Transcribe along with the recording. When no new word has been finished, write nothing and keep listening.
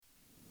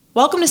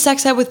Welcome to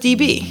Sex Ed with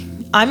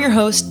DB. I'm your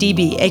host,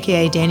 DB,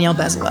 aka Danielle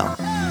Bezalel.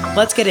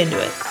 Let's get into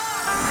it.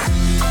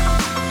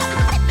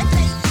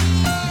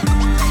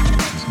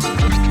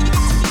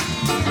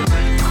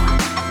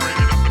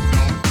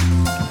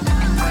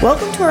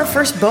 Welcome to our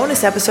first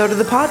bonus episode of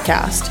the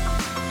podcast.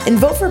 In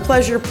Vote for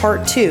Pleasure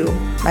Part 2,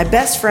 my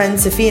best friend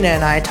Safina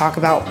and I talk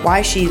about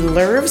why she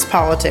loves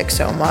politics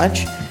so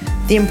much,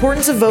 the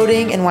importance of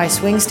voting and why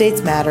swing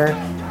states matter,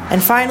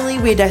 and finally,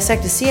 we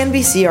dissect a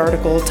CNBC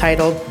article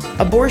titled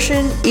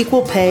Abortion,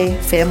 Equal Pay,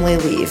 Family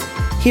Leave.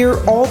 Here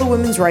are all the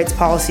women's rights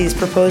policies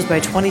proposed by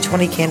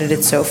 2020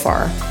 candidates so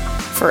far.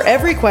 For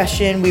every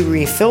question, we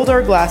refilled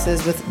our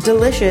glasses with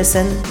delicious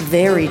and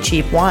very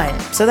cheap wine,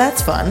 so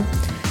that's fun.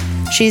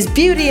 She's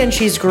beauty and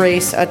she's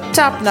grace, a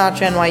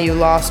top-notch NYU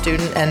law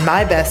student, and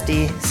my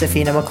bestie,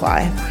 Safina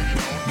McCly.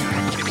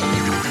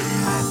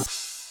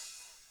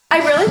 I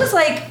really was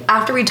like,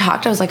 after we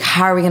talked, I was like,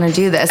 how are we going to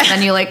do this? And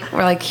then you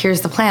were like, here's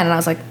the plan. And I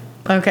was like,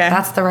 okay,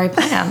 that's the right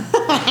plan.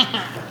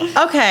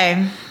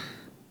 Okay.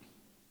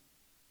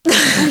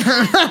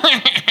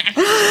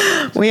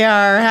 We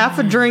are half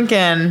a drink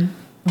in.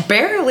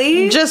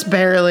 Barely. Just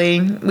barely.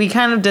 We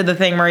kind of did the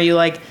thing where you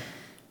like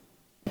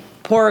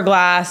pour a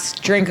glass,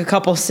 drink a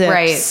couple sips.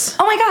 Right.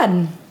 Oh my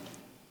God.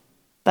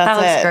 That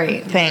was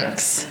great.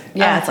 Thanks.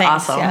 Yeah, it's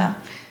thanks. awesome. Yeah.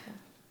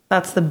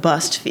 That's the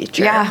bust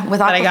feature. Yeah, with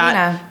that I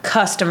Aquafina. got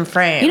custom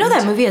framed. You know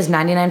that movie has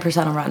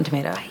 99% on Rotten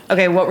Tomatoes.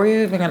 Okay, what were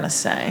you even going to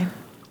say?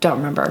 Don't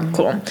remember.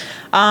 Cool.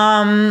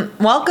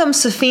 Welcome,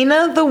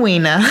 Safina the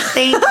Weena.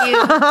 Thank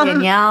you,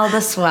 Danielle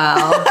the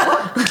Swell.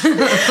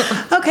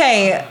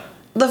 Okay,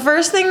 the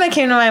first thing that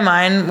came to my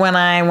mind when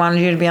I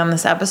wanted you to be on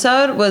this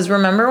episode was,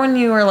 remember when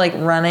you were like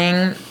running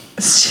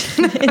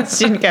in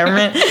student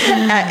government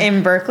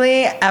at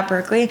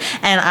Berkeley,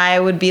 and I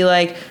would be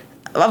like,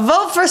 a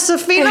vote for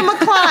Safina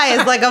McCly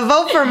is like a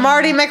vote for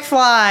Marty McFly.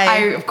 I,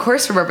 of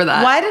course, remember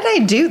that. Why did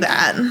I do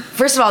that?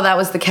 First of all, that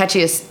was the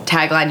catchiest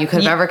tagline you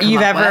could have ever come up with.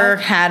 You've ever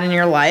had in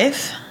your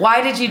life?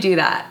 Why did you do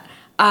that?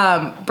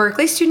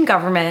 Berkeley student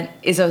government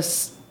is a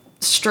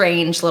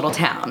strange little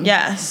town.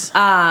 Yes.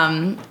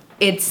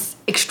 It's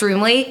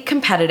extremely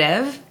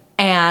competitive,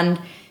 and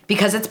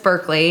because it's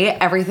Berkeley,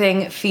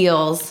 everything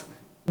feels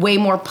way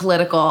more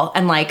political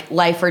and like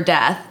life or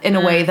death in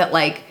a way that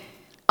like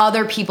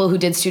other people who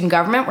did student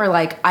government were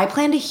like, I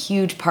planned a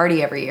huge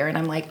party every year, and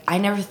I'm like, I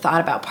never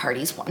thought about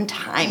parties one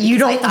time. You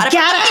don't I thought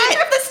get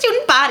about the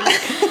student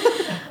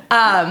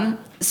body.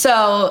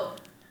 So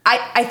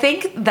I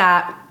think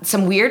that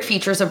some weird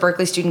features of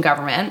Berkeley student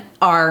government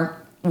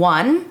are,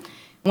 one,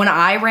 when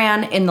I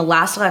ran in the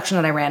last election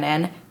that I ran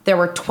in, there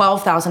were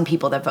 12,000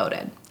 people that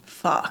voted.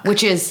 Fuck.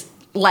 Which is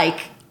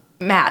like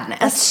madness.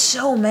 That's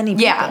so many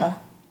people.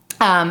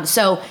 Yeah.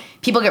 So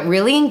people get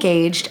really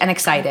engaged and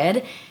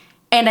excited.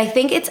 And I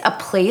think it's a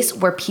place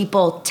where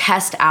people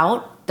test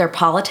out their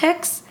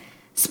politics,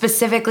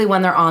 specifically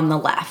when they're on the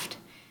left.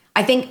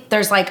 I think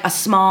there's like a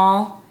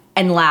small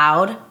and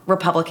loud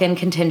Republican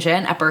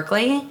contingent at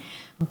Berkeley,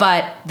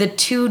 but the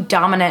two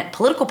dominant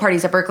political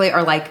parties at Berkeley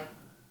are like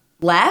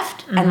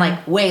left and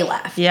like way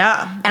left.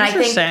 Yeah, and I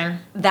think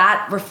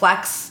that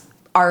reflects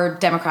our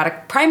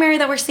Democratic primary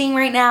that we're seeing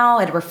right now.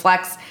 It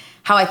reflects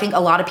how I think a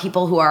lot of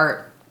people who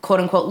are quote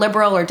unquote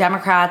liberal or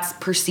Democrats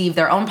perceive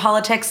their own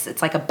politics.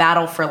 It's like a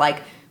battle for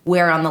like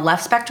where on the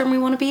left spectrum we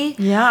want to be.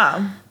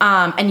 Yeah.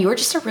 And you were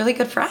just a really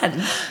good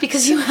friend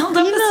because you held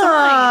up the sign.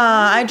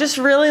 I just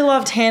really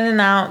loved handing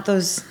out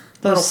those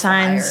Little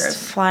signs,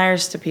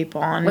 flyers to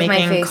people and with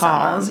making my face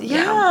calls. on them.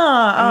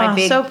 Yeah. And my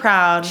big so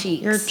proud.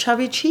 cheeks. Your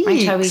chubby cheeks.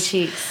 My chubby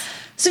cheeks.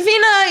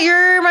 Safina,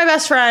 you're my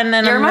best friend,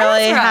 and I'm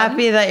really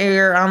happy that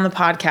you're on the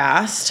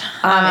podcast.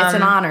 It's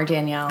an honor,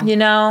 Danielle. You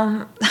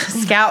know,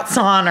 Scout's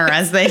honor,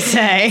 as they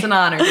say. It's an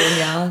honor,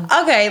 Danielle.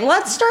 Okay,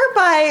 let's start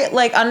by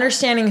like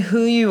understanding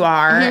who you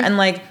are and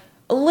like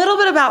a little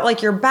bit about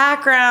like your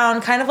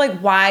background, kind of like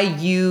why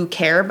you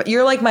care. But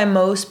you're like my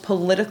most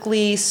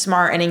politically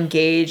smart and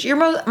engaged. You're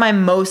my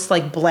most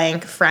like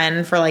blank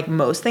friend for like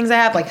most things I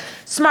have, like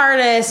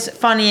smartest,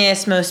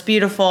 funniest, most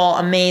beautiful,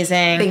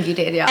 amazing. Thank you,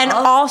 Danielle. And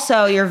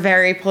also you're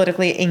very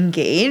politically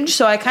engaged.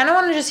 So I kind of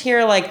want to just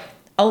hear like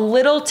a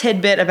little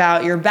tidbit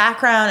about your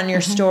background and your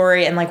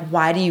story and like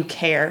why do you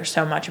care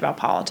so much about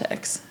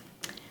politics?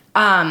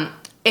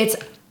 It's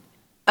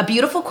a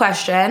beautiful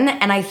question,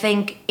 and I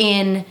think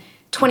in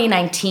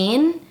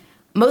 2019,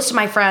 most of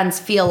my friends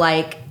feel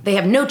like they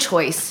have no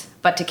choice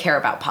but to care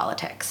about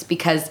politics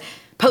because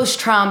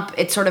post-Trump,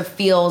 it sort of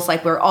feels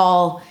like we're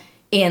all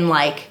in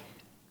like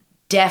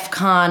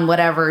DEFCON,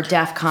 whatever,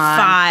 DEFCON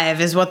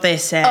 5 is what they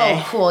say.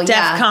 Oh, cool,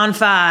 yeah. DEFCON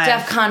 5.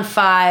 DEFCON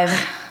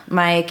 5.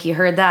 Mike, you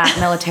heard that,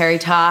 military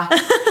talk.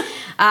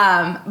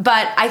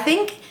 But I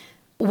think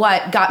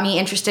what got me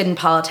interested in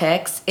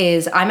politics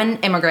is I'm an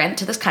immigrant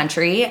to this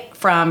country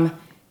from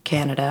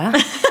Canada.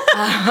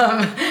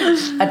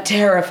 A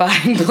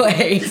terrifying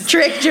place.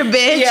 Tricked you,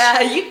 bitch. Yeah,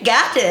 you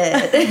got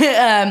it.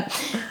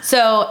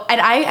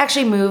 And I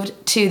actually moved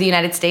to the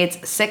United States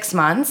 6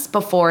 months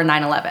before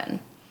 9/11.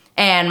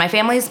 And my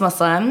family is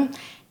Muslim,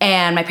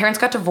 And my parents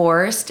got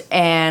divorced,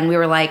 and we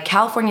were like,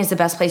 California is the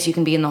best place you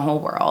can be in the whole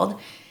world.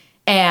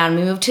 And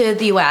we moved to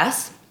the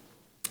US,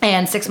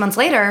 and 6 months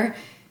later,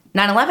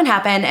 9/11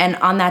 happened, and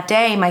on that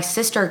day, my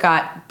sister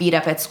got beat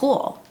up at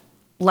school.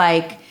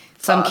 Like,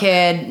 some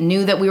kid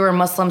knew that we were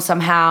Muslim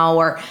somehow,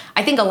 or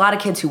I think a lot of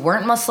kids who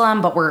weren't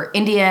Muslim but were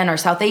Indian or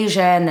South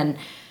Asian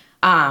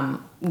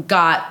and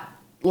got,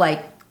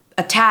 like,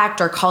 attacked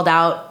or called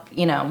out,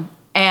 you know.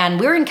 And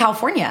we were in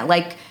California,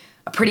 like,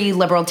 a pretty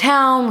liberal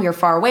town. We were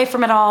far away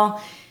from it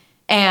all.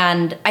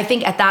 And I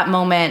think at that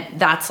moment,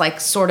 that's, like,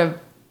 sort of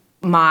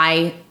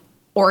my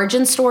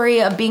origin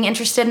story of being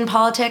interested in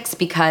politics,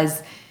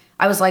 because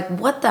I was like,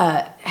 what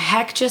the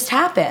heck just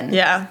happened?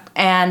 Yeah.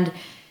 And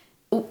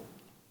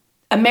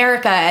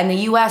America and the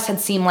US had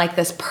seemed like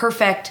this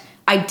perfect,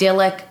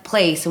 idyllic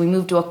place. And we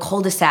moved to a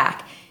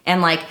cul-de-sac.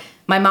 And, like,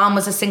 my mom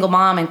was a single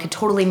mom and could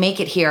totally make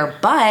it here.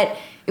 But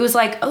it was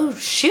like, oh,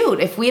 shoot,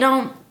 if we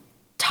don't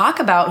talk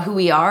about who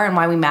we are and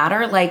why we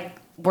matter, like,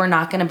 we're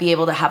not going to be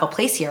able to have a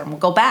place here, and we'll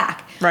go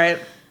back. Right.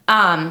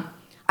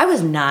 I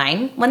was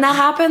 9 when that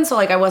happened, so,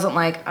 like, I wasn't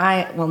like,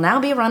 I will now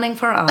be running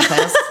for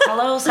office.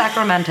 Hello,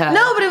 Sacramento.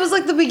 No, but it was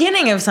like the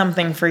beginning of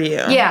something for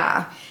you.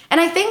 Yeah. And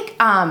I think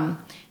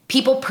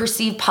people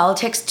perceive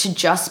politics to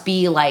just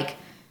be, like,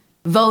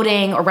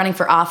 voting or running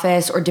for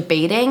office or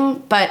debating,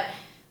 but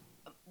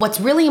what's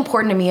really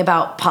important to me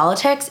about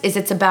politics is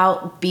it's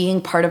about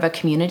being part of a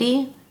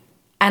community.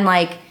 And,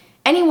 like,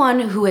 anyone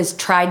who has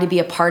tried to be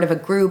a part of a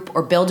group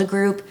or build a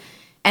group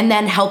and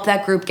then help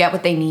that group get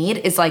what they need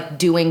is, like,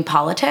 doing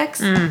politics.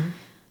 So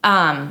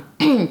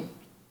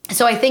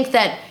I think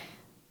that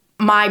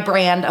my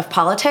brand of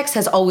politics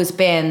has always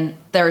been,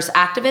 there's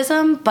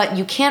activism, but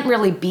you can't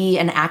really be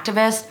an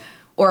activist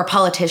or a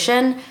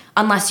politician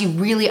unless you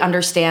really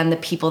understand the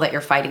people that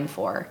you're fighting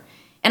for.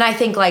 And I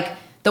think, like,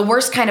 the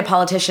worst kind of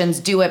politicians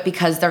do it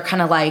because they're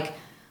kind of like,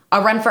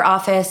 I'll run for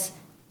office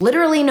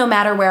literally no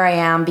matter where I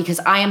am because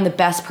I am the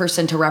best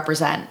person to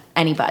represent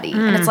anybody.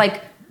 And it's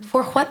like,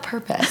 for what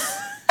purpose?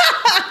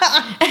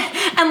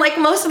 And, like,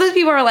 most of those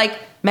people are, like,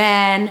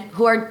 men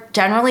who are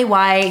generally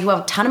white, who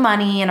have a ton of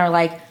money and are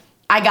like,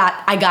 I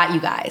got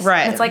you guys.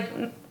 Right. And it's like,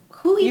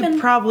 who even? You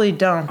probably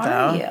don't,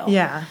 are though. you?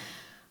 Yeah.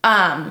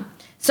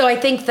 So I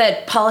think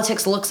that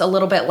politics looks a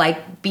little bit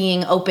like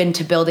being open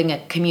to building a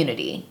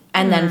community.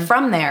 And then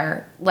from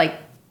there, like,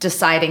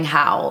 deciding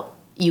how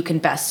you can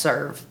best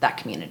serve that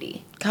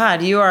community.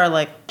 God, you are,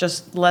 like,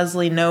 just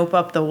Leslie Knope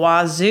up the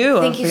wazoo.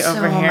 Thank you so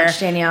much,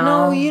 Danielle.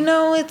 No, you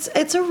know,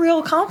 it's a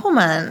real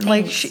compliment.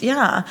 Thanks. Like,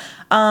 yeah.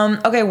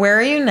 Okay, where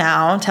are you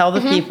now? Tell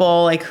the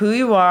people, like, who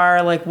you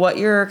are, like, what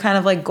your kind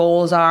of, like,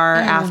 goals are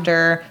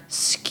after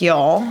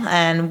skill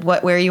and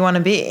where you want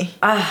to be.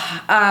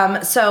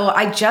 So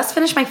I just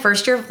finished my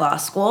first year of law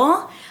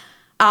school,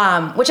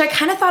 which I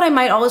kind of thought I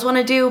might always want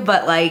to do,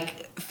 but,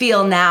 like,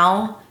 feel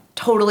now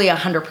totally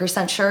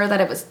 100% sure that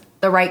it was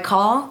the right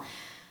call.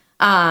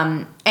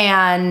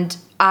 And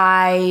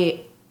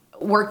I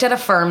worked at a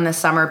firm this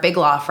summer, big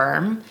law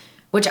firm,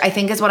 which I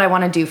think is what I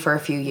want to do for a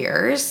few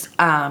years.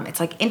 It's,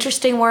 like,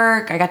 interesting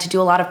work. I got to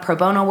do a lot of pro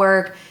bono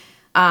work,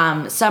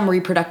 some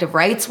reproductive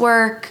rights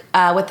work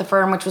with the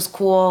firm, which was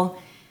cool.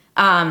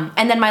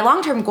 And then my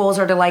long-term goals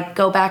are to, like,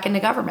 go back into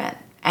government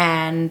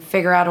and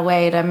figure out a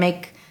way to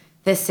make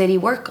this city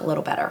work a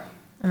little better.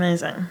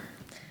 Amazing.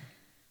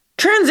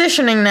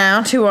 Transitioning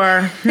now to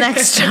our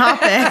next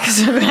topic.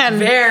 So go ahead.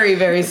 Very,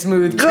 very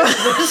smooth. Go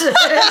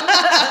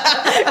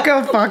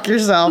fuck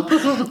yourself.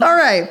 All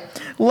right.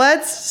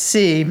 Let's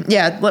see.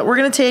 Yeah, we're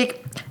going to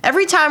take...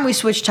 Every time we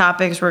switch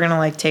topics, we're going to,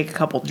 like, take a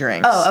couple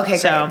drinks. Oh, okay,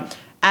 so, great.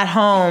 At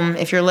home,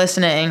 if you're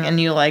listening and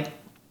you, like,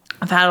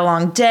 have had a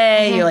long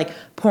day, you're, like,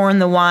 pouring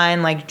the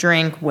wine, like,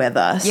 drink with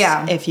us.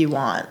 Yeah. If you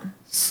want.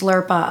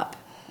 Slurp up,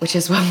 which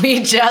is what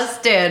we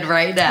just did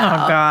right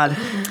now. Oh, God.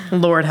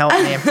 Lord help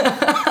me.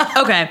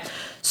 Okay.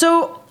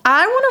 So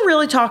I want to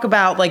really talk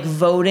about, like,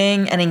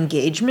 voting and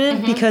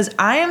engagement because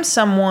I am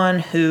someone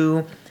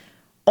who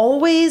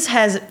always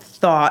has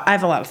thought, I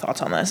have a lot of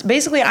thoughts on this.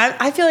 Basically,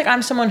 I feel like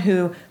I'm someone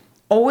who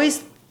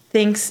always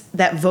thinks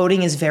that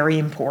voting is very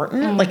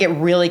important. Like, it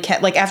really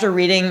can, like, after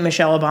reading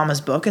Michelle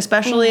Obama's book,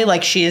 especially,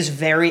 like, she is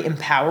very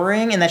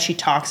empowering, and that she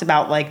talks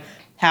about, like,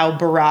 how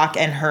Barack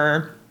and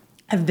her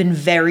have been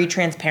very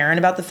transparent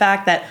about the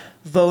fact that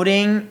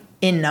voting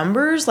in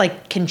numbers,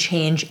 like, can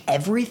change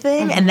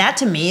everything. And that,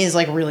 to me, is,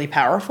 like, really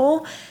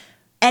powerful.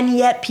 And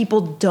yet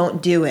people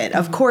don't do it.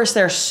 Of course,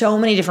 there are so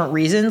many different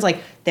reasons.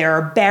 Like, there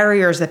are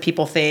barriers that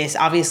people face.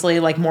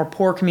 Obviously, like, more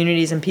poor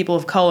communities and people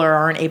of color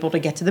aren't able to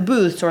get to the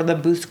booths, or the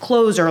booths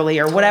close early,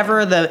 or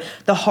whatever the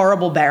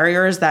horrible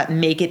barriers that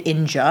make it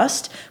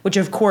unjust, which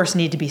of course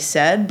need to be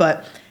said.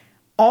 But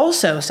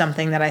also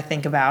something that I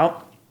think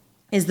about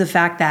is the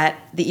fact that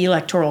the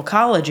Electoral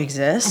College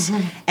exists,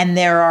 and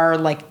there are,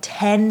 like,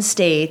 10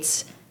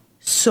 states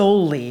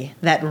solely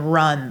that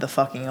run the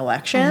fucking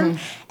election.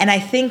 And I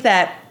think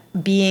that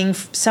being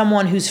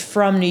someone who's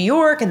from New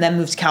York and then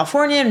moves to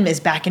California and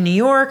is back in New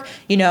York,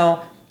 you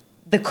know,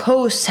 the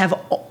coasts have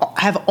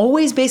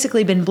always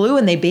basically been blue,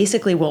 and they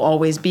basically will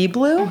always be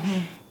blue.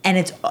 and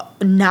it's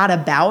not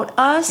about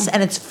us.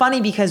 And it's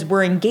funny because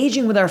we're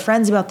engaging with our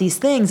friends about these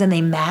things and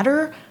they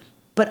matter,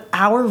 but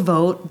our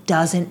vote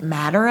doesn't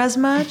matter as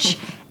much.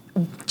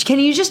 Can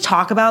you just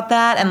talk about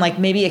that and like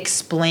maybe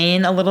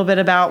explain a little bit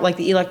about like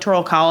the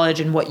Electoral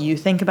College and what you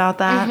think about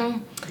that?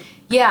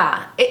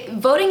 Yeah,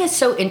 voting is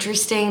so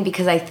interesting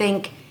because I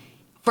think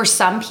for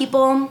some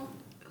people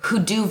who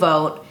do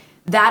vote,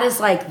 that is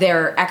like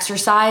their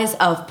exercise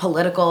of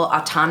political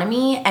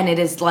autonomy, and it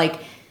is like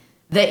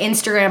the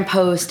Instagram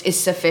post is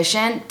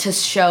sufficient to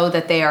show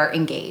that they are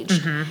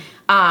engaged.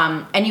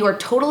 And you are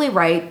totally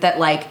right that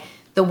like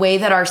the way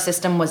that our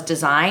system was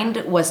designed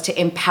was to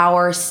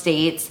empower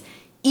states,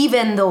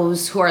 even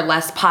those who are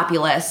less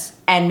populous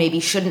and maybe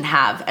shouldn't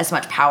have as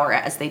much power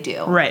as they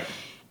do. Right.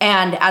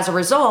 And as a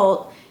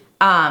result,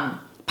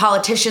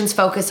 politicians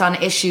focus on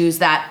issues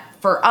that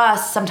for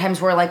us, sometimes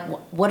we're like,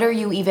 what are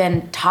you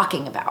even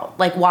talking about?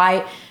 Like,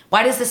 why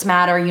does this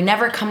matter? You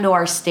never come to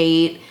our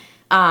state.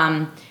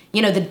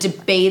 The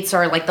debates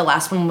are like the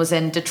last one was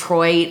in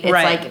Detroit. It's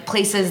like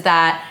places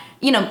that,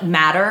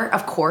 matter,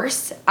 of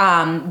course.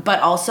 But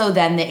also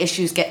then the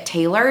issues get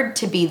tailored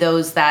to be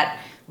those that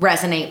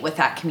resonate with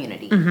that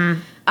community.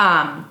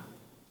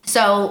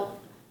 So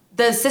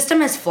the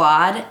system is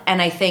flawed.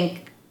 And I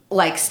think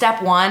like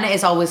step one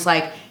is always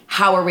like,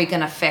 how are we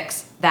going to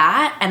fix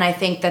that? And I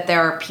think that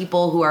there are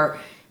people who are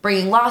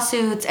bringing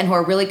lawsuits and who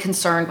are really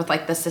concerned with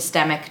like the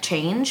systemic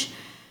change.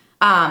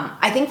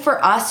 I think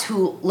for us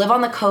who live on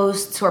the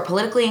coasts, who are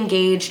politically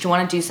engaged, who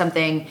want to do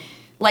something,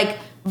 like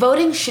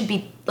voting should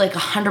be like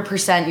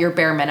 100% your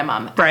bare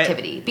minimum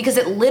activity because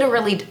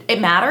it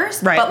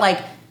matters. Right. But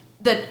like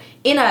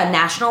in a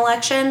national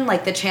election,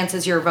 like the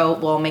chances your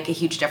vote will make a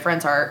huge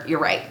difference are, you're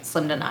right,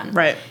 slim to none.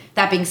 Right.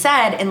 That being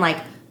said, in like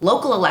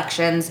local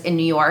elections in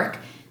New York,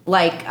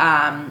 like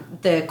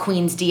the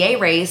Queen's DA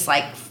race,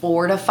 like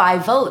 4 to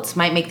 5 votes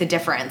might make the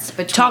difference.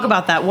 Talk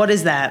about that. What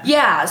is that?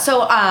 Yeah.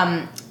 So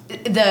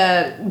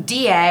the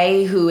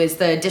DA, who is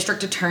the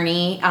district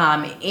attorney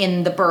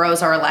in the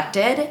boroughs, are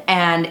elected.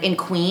 And in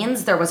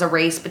Queens, there was a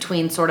race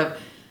between sort of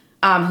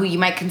who you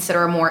might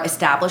consider a more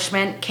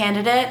establishment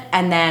candidate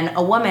and then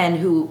a woman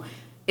who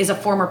is a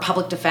former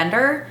public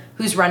defender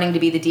who's running to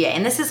be the DA.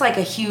 And this is like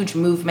a huge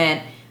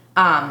movement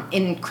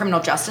in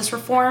criminal justice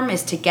reform,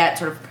 is to get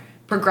sort of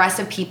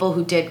progressive people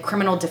who did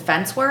criminal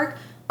defense work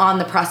on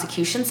the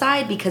prosecution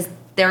side, because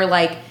they're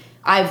like,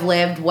 I've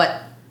lived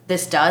what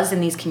this does in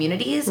these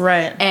communities.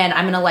 Right. And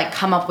I'm going to like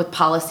come up with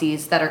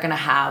policies that are going to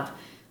have,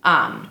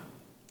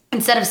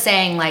 instead of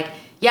saying like,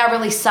 yeah, it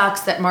really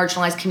sucks that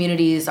marginalized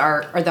communities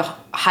are the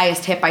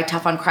highest hit by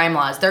tough on crime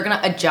laws. They're going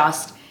to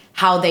adjust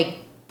how they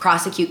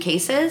prosecute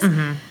cases.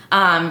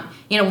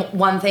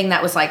 One thing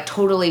that was like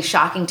totally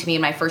shocking to me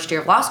in my first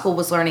year of law school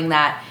was learning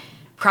that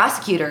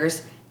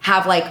prosecutors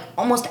have like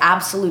almost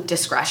absolute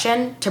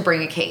discretion to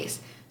bring a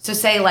case. So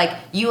say like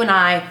you and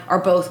I are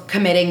both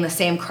committing the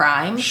same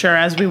crime. Sure,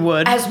 as we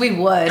would.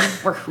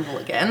 We're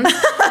hooligans.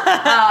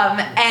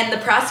 And the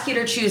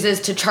prosecutor chooses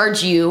to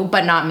charge you,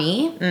 but not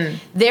me.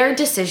 Their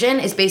decision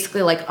is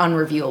basically like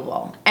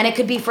unreviewable. And it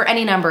could be for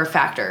any number of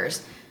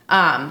factors.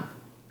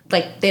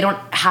 Like they don't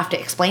have to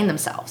explain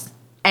themselves.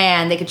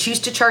 And they could choose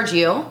to charge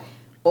you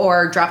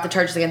or drop the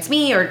charges against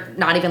me or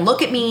not even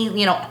look at me.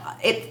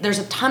 There's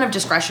a ton of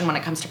discretion when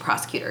it comes to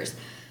prosecutors.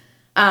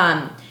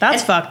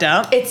 That's fucked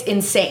up. It's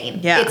insane.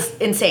 Yeah. It's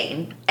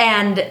insane.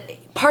 And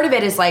part of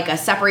it is like a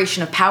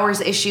separation of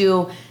powers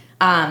issue.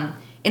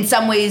 In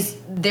some ways,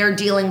 they're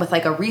dealing with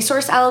like a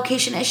resource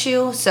allocation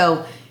issue.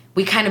 So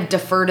we kind of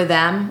defer to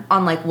them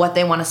on like what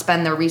they want to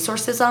spend their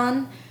resources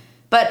on.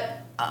 But,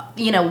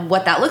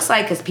 what that looks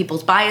like is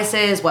people's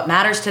biases, what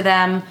matters to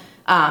them,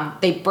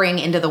 they bring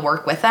into the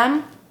work with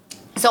them.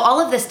 So all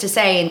of this to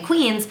say, in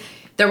Queens,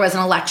 there was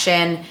an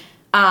election,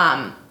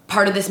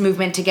 part of this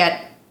movement to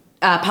get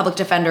public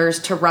defenders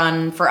to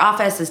run for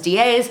office as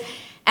DAs,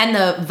 and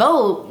the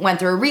vote went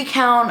through a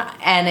recount,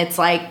 and it's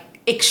like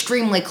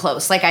extremely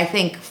close. Like I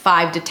think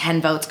 5 to 10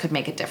 votes could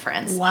make a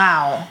difference.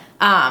 Wow.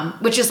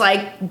 Which is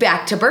like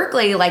back to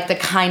Berkeley, like the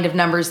kind of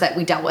numbers that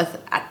we dealt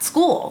with at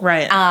school.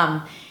 Right.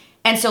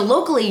 And so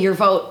locally, your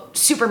vote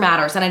super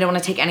matters, and I don't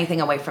want to take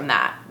anything away from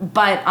that.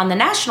 But on the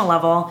national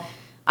level,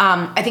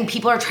 I think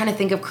people are trying to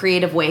think of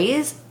creative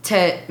ways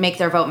to make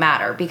their vote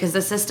matter, because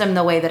the system,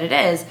 the way that it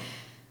is,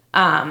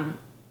 and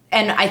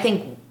I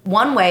think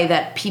one way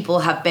that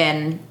people have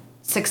been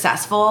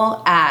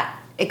successful at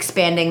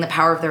expanding the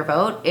power of their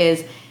vote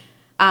is,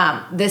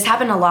 this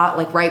happened a lot,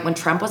 like right when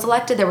Trump was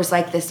elected, there was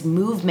like this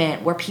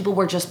movement where people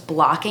were just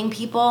blocking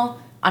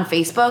people on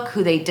Facebook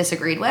who they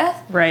disagreed with.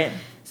 Right.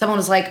 Someone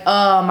was like,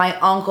 oh, my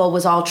uncle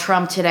was all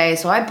Trump today,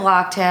 so I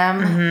blocked him.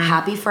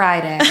 Happy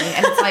Friday.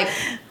 And it's like,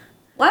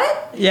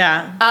 what?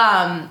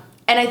 Yeah.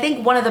 And I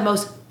think one of the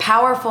most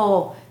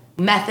powerful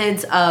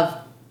methods of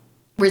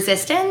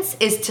resistance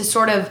is to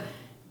sort of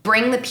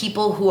bring the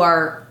people who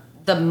are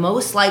the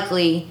most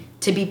likely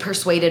to be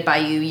persuaded by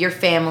you, your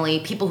family,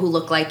 people who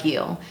look like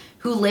you,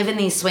 who live in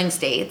these swing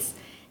states,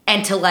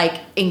 and to like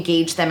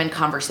engage them in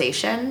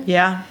conversation.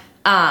 Yeah.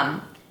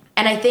 And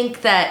I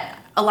think that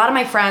a lot of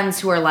my friends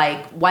who are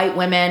like white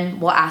women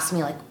will ask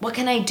me like, what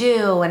can I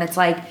do? And it's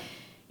like,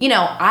 you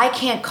know, I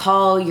can't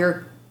call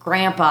your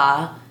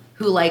grandpa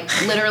who like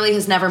literally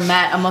has never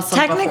met a Muslim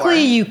Technically before.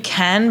 you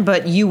can,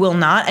 but you will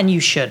not, and you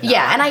should not.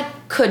 Yeah, and I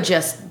could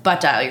just butt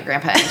dial your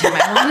grandpa anytime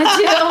I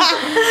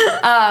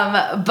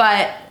wanted to.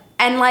 But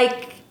and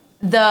like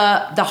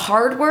the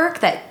hard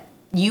work that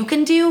you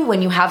can do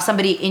when you have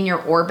somebody in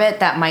your orbit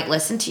that might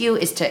listen to you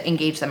is to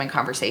engage them in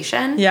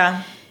conversation.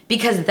 Yeah.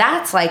 Because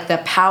that's like the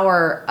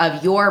power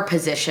of your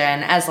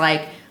position as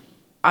like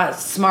a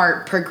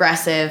smart,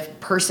 progressive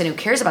person who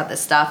cares about this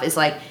stuff is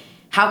like,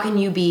 how can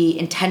you be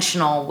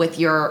intentional with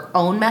your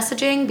own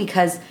messaging?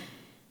 Because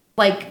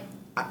like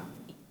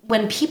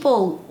when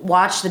people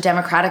watch the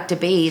Democratic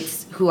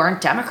debates who aren't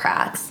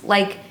Democrats,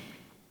 like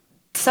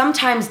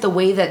sometimes the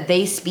way that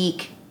they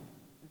speak,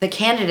 the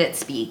candidates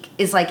speak,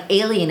 is like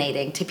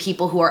alienating to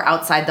people who are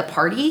outside the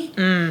party.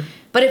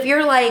 But if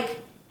you're like,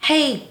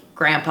 hey,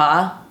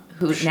 grandpa,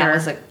 who now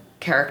is a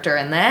character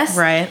in this.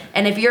 Right.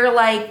 And if you're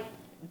like,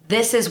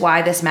 this is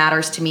why this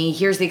matters to me.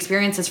 Here's the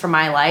experiences from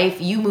my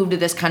life. You moved to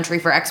this country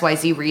for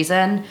XYZ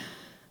reason.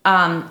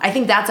 I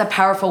think that's a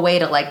powerful way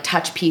to like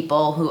touch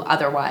people who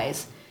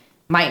otherwise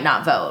might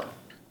not vote.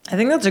 I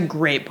think that's a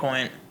great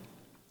point.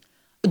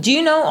 Do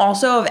you know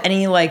also of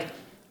any like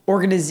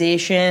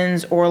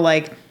organizations or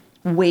like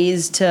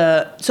ways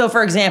to, so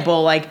for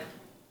example, like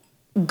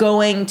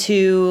going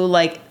to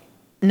like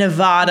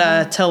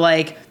Nevada to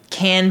like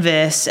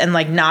canvas and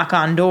like knock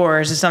on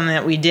doors is something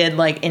that we did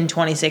like in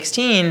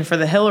 2016 for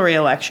the Hillary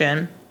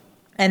election.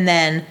 And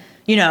then,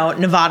 you know,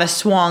 Nevada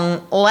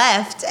swung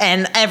left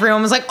and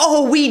everyone was like,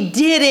 oh, we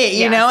did it,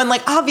 you know? And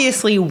like,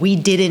 obviously we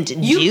didn't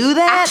do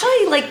that.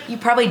 Actually, like you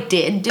probably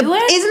did do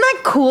it. Isn't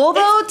that cool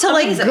though? It's to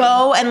amazing. like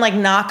go and like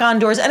knock on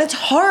doors, and it's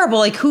horrible.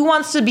 Like who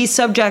wants to be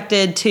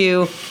subjected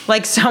to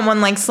like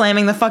someone like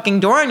slamming the fucking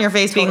door in your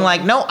face being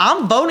like, no,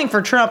 I'm voting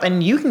for Trump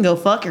and you can go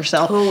fuck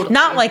yourself.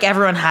 Not like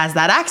everyone has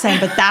that accent,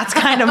 but that's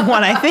kind of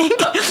what I think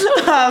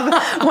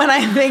of when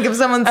I think of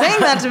someone saying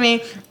that to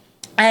me.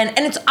 And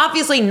it's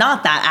obviously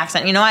not that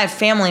accent. You know, I have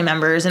family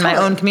members in my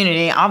own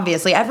community.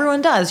 Obviously,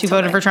 everyone does who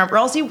voted for Trump, or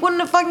else he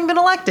wouldn't have fucking been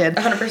elected.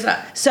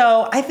 100%.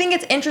 So I think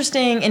it's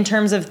interesting in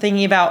terms of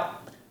thinking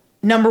about,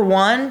 number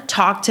one,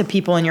 talk to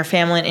people in your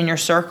family and in your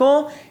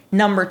circle.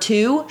 Number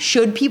two,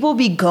 should people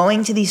be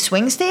going to these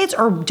swing states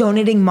or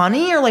donating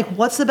money, or like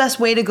what's the best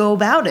way to go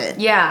about it?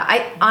 Yeah,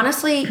 I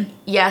honestly,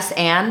 yes,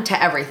 and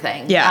to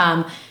everything.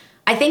 Yeah.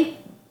 I think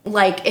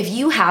like if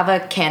you have a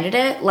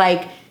candidate,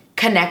 like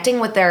connecting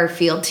with their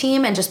field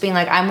team and just being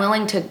like, I'm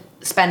willing to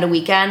spend a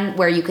weekend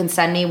where you can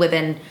send me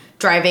within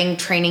driving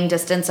training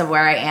distance of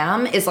where I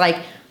am, is like,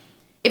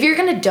 if you're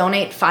going to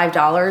donate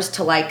 $5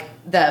 to like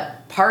the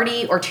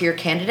party or to your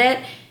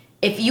candidate,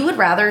 if you would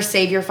rather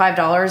save your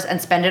 $5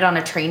 and spend it on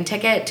a train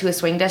ticket to a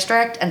swing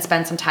district and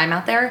spend some time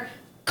out there,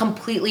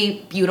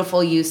 completely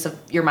beautiful use of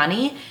your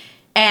money.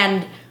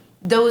 And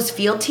those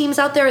field teams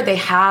out there, they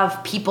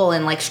have people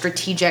in like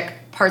strategic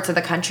parts of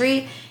the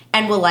country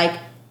and will like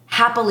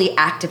happily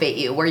activate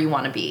you where you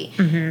want to be.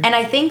 And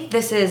I think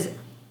this is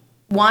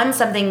one,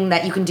 something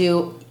that you can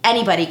do,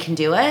 anybody can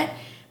do it,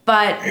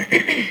 but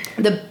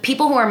the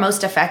people who are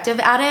most effective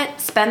at it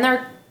spend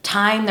their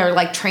time, their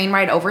like train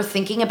ride over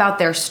thinking about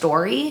their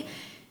story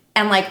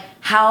and like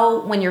how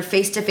when you're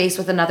face to face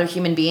with another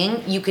human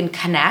being, you can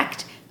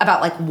connect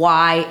about like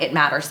why it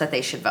matters that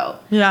they should vote.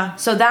 Yeah.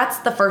 So that's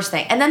the first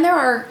thing. And then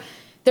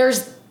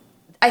there's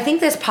I think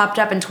this popped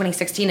up in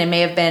 2016 and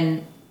may have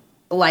been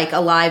like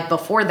alive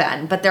before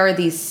then, but there are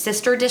these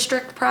sister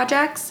district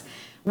projects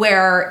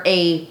where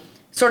a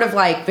sort of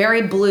like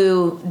very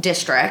blue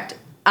district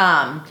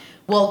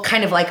will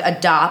kind of like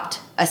adopt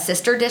a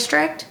sister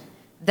district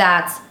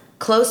that's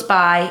close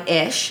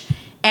by-ish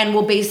and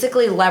will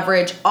basically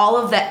leverage all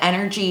of the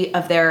energy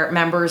of their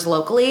members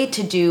locally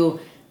to do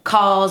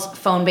calls,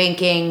 phone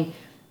banking,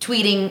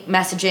 tweeting,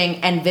 messaging,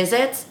 and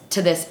visits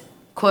to this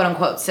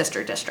quote-unquote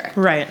sister district.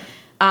 Right.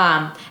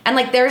 And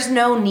like, there's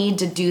no need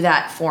to do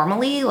that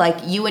formally. Like,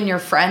 you and your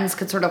friends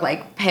could sort of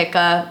like pick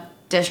a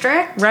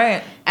district,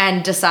 Right.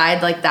 and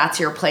decide like that's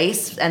your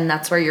place and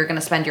that's where you're going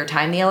to spend your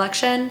time the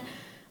election.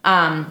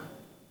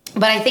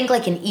 But I think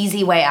like an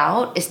easy way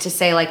out is to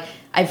say like,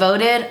 I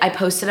voted, I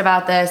posted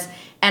about this,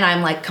 and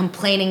I'm like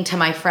complaining to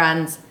my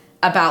friends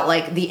about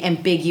like the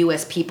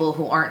ambiguous people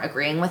who aren't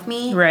agreeing with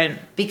me. Right.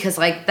 Because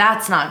like,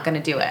 that's not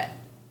going to do it.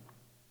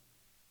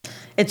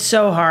 It's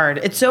so hard.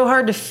 It's so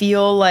hard to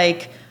feel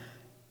like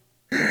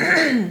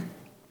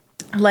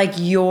like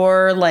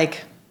your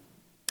like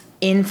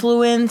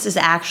influence is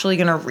actually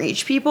going to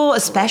reach people,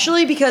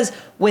 especially because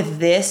with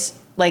this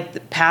like the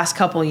past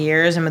couple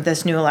years and with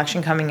this new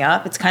election coming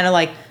up, it's kind of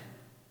like,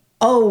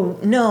 oh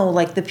no,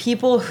 like the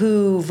people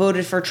who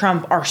voted for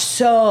Trump are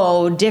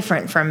so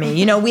different from me.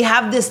 You know, we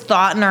have this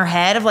thought in our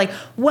head of like,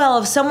 well,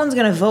 if someone's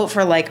going to vote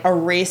for like a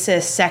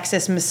racist,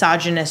 sexist,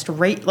 misogynist,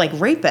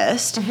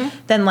 rapist,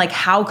 then like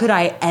how could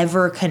I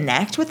ever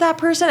connect with that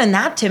person? And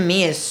that to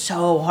me is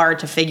so hard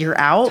to figure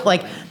out,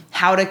 like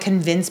how to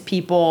convince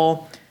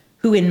people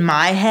who in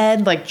my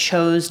head like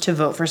chose to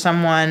vote for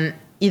someone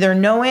either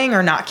knowing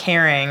or not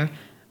caring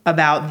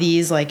about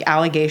these like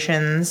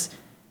allegations,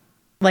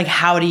 like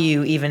how do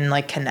you even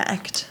like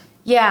connect?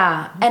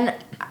 Yeah, and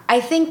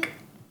I think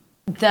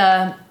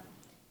the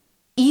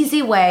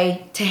easy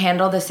way to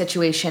handle the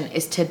situation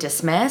is to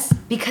dismiss,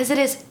 because it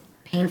is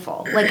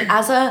painful. Like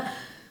as a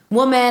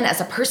woman, as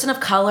a person of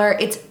color,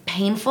 it's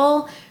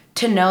painful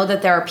to know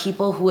that there are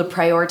people who would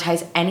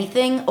prioritize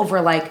anything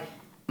over like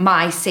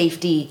my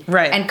safety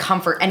and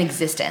comfort and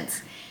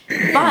existence.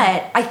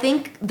 But I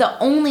think the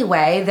only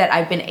way that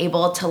I've been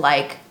able to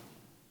like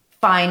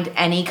find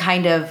any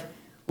kind of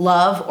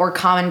love or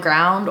common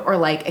ground or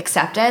like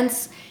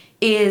acceptance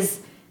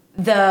is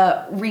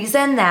the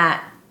reason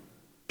that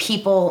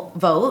people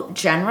vote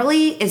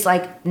generally is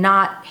like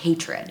not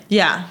hatred.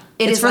 Yeah.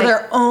 It's for like,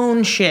 their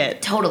own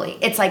shit. Totally.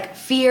 It's like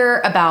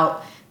fear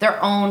about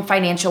their own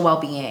financial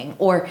well-being,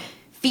 or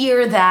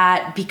fear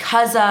that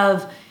because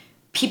of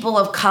people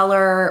of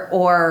color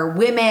or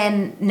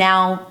women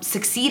now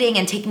succeeding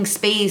and taking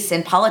space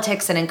in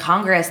politics and in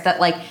Congress, that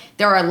like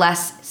there are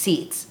less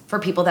seats for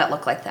people that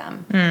look like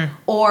them.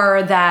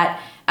 Or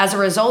that as a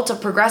result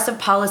of progressive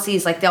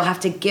policies, like they'll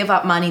have to give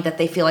up money that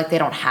they feel like they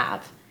don't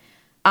have.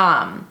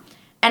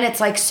 And it's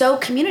like so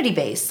community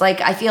based. Like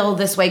I feel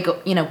this way,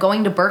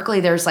 going to Berkeley,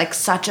 there's like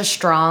such a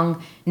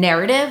strong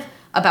narrative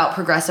about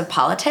progressive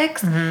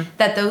politics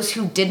that those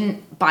who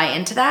didn't buy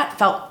into that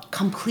felt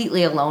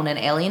completely alone and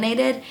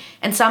alienated.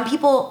 And some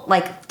people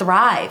like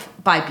thrive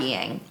by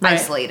being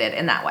isolated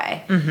in that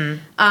way.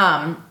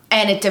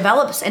 And it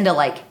develops into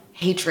like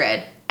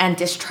hatred and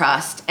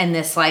distrust and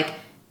this like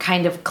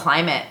kind of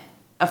climate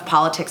of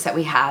politics that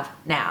we have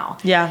now.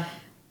 Yeah.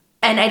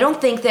 And I don't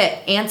think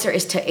the answer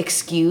is to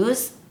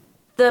excuse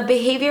the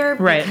behavior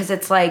because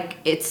it's like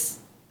it's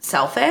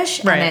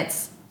selfish and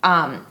it's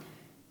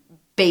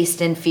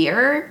based in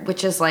fear,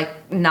 which is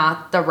like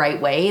not the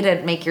right way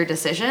to make your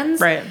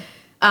decisions. Right.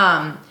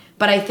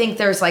 But I think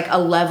there's like a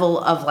level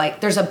of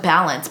like there's a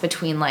balance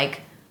between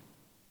like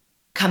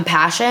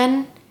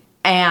compassion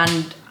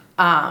and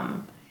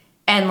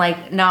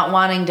like not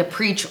wanting to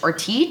preach or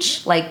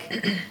teach.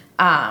 Like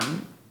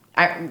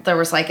there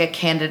was like a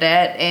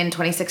candidate in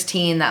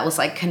 2016 that was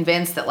like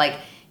convinced that like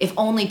if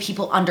only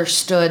people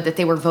understood that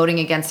they were voting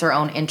against their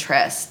own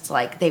interests,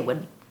 like they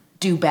would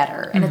do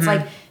better. And it's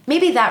like,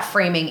 maybe that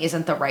framing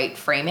isn't the right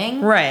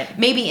framing. Right.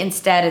 Maybe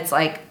instead it's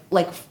like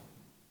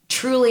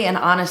truly and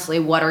honestly,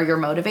 what are your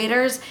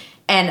motivators?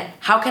 And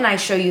how can I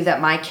show you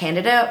that my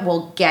candidate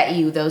will get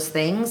you those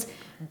things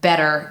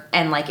better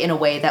and like in a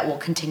way that will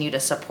continue to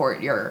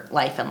support your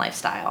life and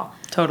lifestyle?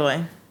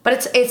 Totally.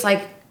 But it's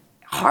like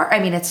hard. I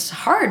mean, it's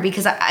hard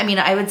because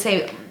I would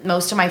say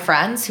most of my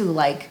friends who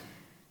like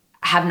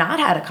have not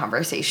had a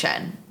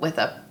conversation with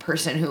a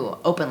person who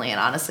openly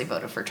and honestly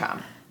voted for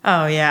Trump.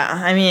 Oh, yeah.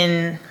 I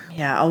mean,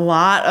 yeah, a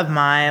lot of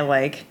my,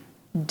 like,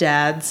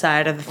 dad's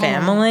side of the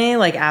family,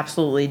 like,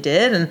 absolutely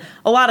did. And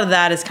a lot of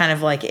that is kind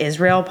of, like,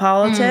 Israel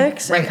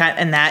politics.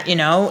 And that,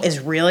 is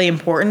really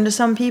important to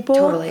some people.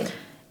 Totally.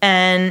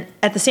 And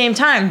at the same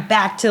time,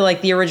 back to,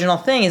 like, the original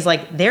thing is,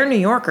 like, they're New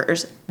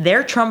Yorkers.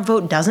 Their Trump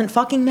vote doesn't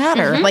fucking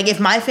matter. Like,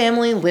 if my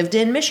family lived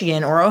in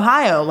Michigan or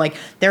Ohio, like,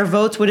 their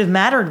votes would have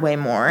mattered way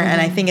more.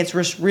 And I think it's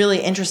just really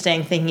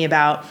interesting thinking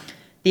about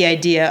the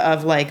idea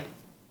of, like,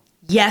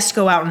 yes,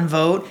 go out and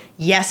vote.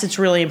 Yes, it's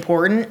really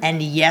important.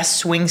 And yes,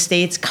 swing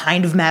states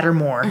kind of matter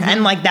more.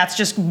 And, like, that's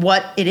just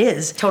what it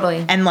is.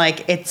 Totally. And,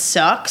 like, it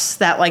sucks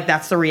that, like,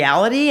 that's the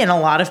reality. And a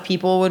lot of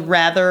people would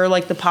rather,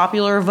 like, the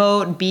popular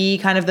vote be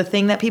kind of the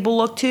thing that people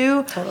look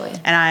to. Totally.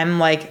 And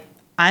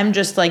I'm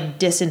just, like,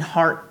 what's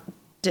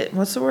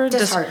the word?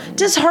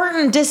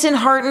 Disheartened,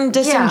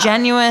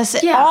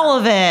 disingenuous, all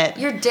of it.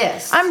 You're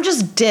dissed. I'm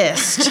just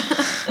dissed.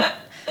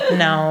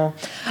 No,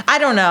 I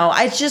don't know.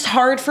 It's just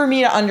hard for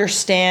me to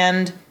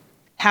understand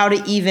how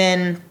to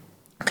even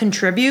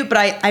contribute.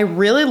 But I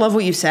really love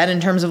what you said in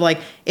terms of like,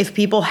 if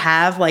people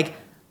have like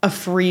a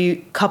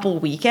free couple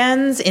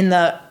weekends in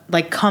the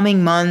like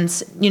coming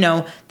months,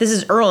 this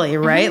is early,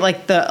 right?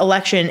 Like the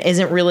election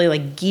isn't really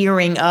like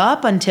gearing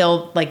up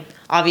until like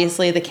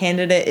obviously the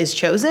candidate is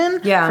chosen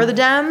for the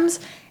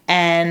Dems.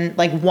 And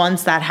like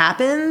once that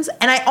happens,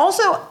 and I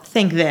also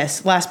think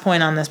this last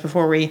point on this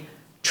before we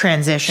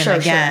transition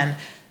again.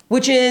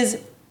 Which is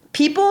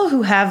people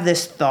who have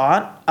this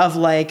thought of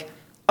like,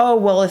 oh,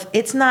 well, if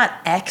it's not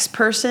X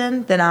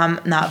person, then I'm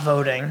not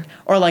voting.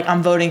 Or like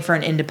I'm voting for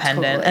an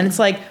independent. Totally. And it's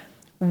like,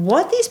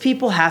 what these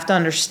people have to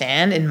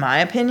understand, in my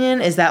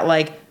opinion, is that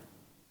like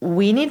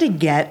we need to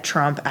get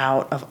Trump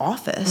out of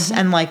office.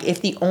 And like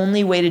if the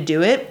only way to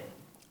do it,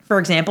 for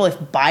example, if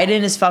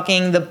Biden is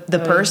fucking the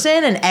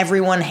person and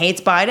everyone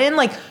hates Biden,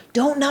 like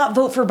don't not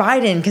vote for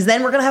Biden because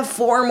then we're going to have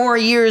 4 more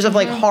years of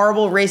like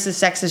horrible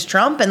racist, sexist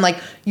Trump. And like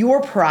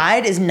your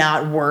pride is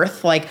not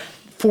worth like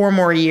 4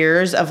 more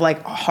years of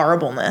like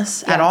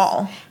horribleness at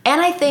all.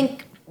 And I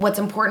think what's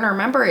important to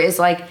remember is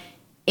like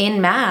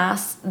in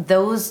mass,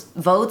 those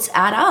votes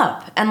add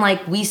up. And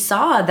like we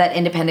saw that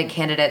independent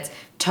candidates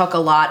took a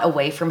lot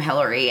away from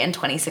Hillary in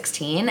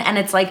 2016. And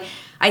it's like,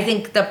 I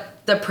think the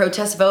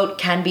protest vote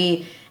can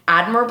be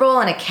admirable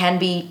and it can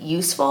be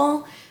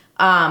useful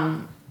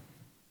when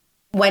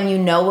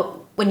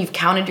you've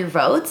counted your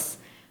votes.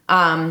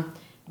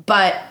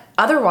 But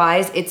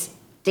otherwise, it's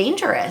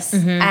dangerous.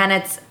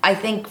 And I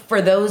think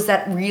for those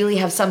that really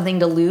have something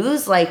to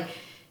lose, like,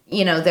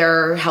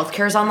 their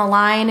healthcare's on the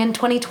line in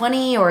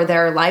 2020, or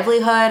their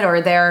livelihood,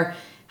 or their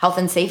health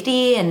and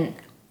safety. And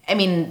I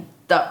mean,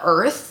 the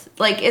earth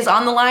is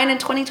on the line in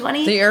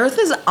 2020. The earth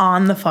is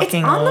on the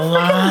fucking line. It's on the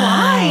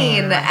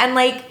freaking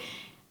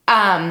line.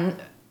 And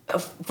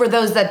for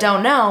those that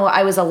don't know,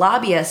 I was a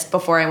lobbyist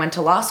before I went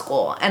to law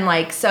school. And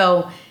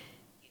the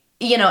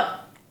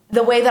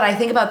way that I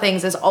think about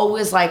things is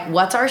always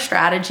what's our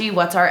strategy?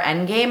 What's our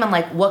end game? And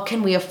what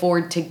can we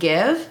afford to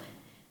give?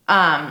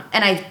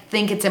 And I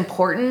think it's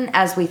important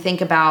as we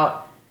think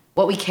about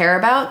what we care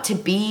about to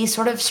be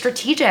sort of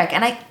strategic.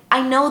 And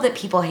I know that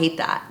people hate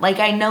that.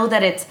 I know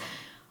that it's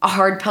a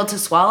hard pill to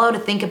swallow to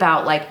think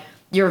about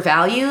your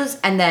values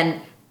and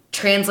then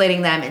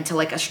translating them into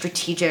a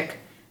strategic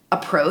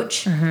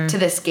approach to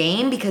this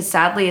game, because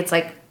sadly it's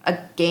a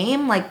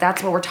game.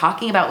 That's what we're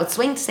talking about with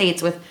swing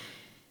states, with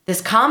this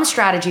comm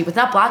strategy, with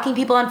not blocking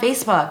people on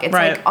Facebook. It's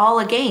right. All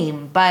a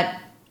game, but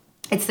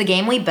it's the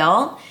game we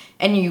built,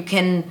 and you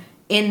can,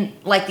 in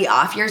the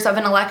off years of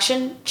an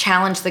election,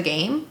 challenge the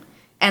game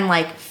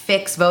and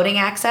fix voting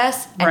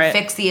access and right.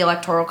 fix the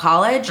electoral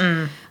college.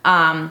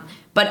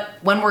 But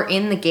when we're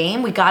in the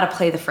game, we got to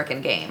play the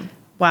frickin' game.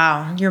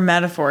 Wow, your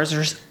metaphors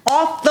are just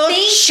off the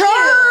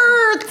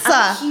charts.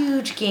 I'm a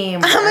huge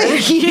game lover. I'm a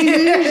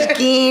huge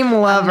game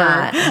lover.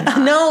 I'm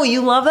not. No,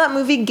 you love that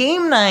movie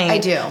Game Night. I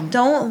do.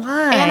 Don't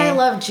lie. And I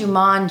love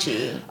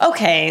Jumanji.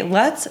 Okay,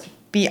 let's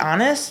be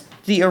honest.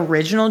 The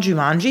original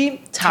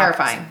Jumanji, top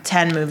terrifying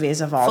 10 movies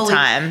of all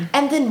time.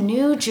 And the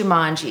new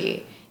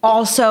Jumanji,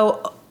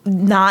 also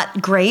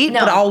not great, no.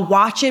 But I'll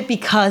watch it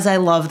because I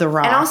love The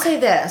Rock. And I'll say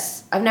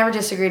this, I've never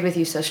disagreed with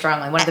you so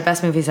strongly. One of the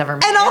best movies ever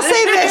made. And I'll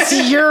say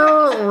this,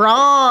 you're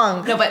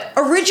wrong. No, but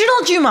original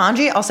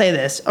Jumanji, I'll say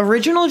this,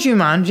 original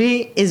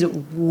Jumanji is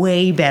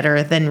way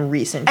better than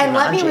recent Jumanji. And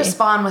let me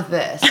respond with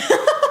this.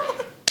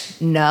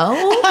 No?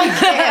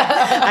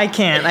 I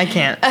can't.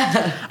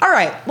 All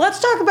right, let's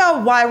talk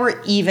about why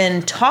we're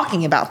even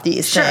talking about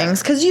these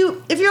things. Because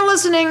if you're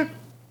listening,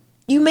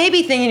 you may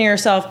be thinking to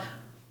yourself,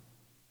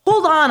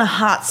 hold on a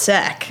hot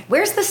sec.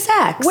 Where's the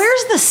sex?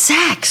 Where's the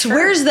sex? Sure.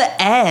 Where's the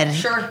ed?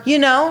 Sure.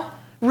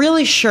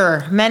 Really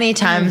sure. Many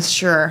times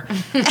sure.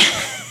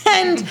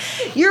 And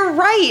you're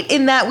right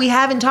in that we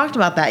haven't talked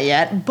about that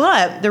yet.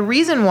 But the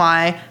reason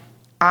why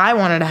I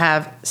wanted to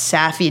have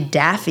Saffy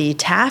Daffy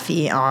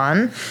Taffy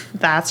on,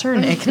 that's her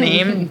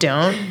nickname.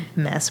 Don't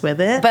mess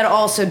with it. But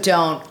also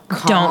don't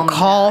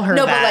call her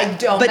no, that. but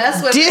don't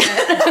mess with it.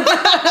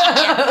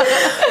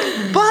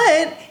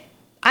 But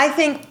I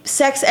think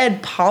sex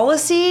ed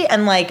policy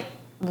and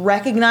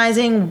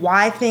recognizing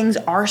why things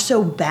are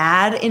so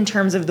bad in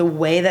terms of the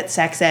way that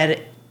sex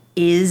ed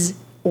is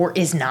or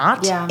is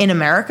not in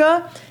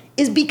America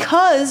is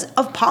because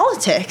of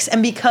politics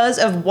and because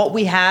of what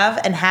we have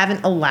and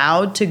haven't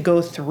allowed to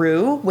go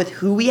through with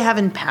who we have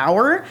in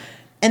power.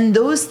 And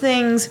those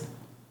things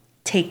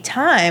take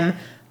time,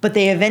 but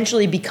they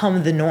eventually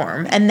become the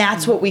norm. And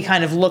that's what we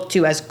kind of look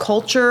to as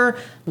culture,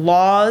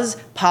 laws,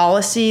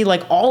 policy,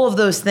 all of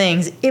those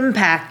things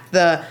impact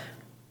the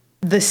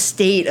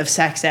state of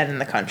sex ed in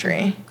the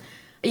country.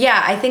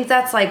 Yeah, I think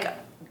that's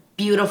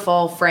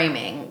beautiful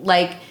framing.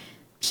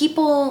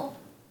 People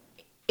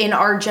in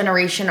our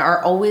generation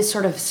are always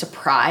sort of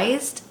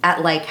surprised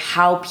at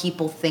how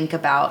people think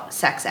about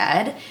sex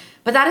ed,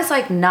 but that is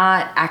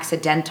not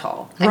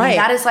accidental. I mean,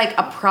 that is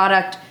a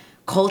product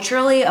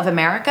culturally of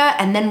America,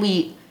 and then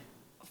we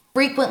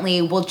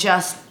frequently will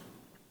just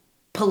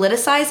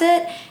politicize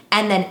it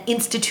and then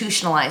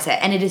institutionalize it.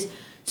 And it is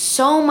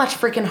so much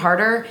freaking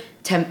harder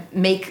to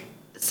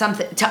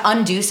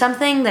undo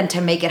something than to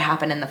make it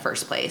happen in the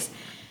first place.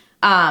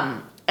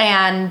 And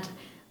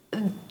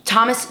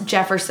Thomas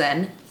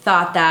Jefferson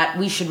thought that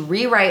we should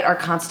rewrite our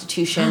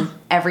Constitution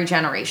every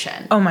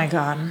generation. Oh my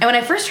God. And when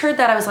I first heard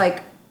that, I was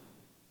like,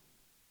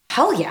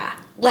 hell yeah.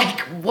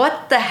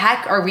 What the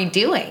heck are we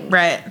doing?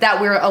 Right.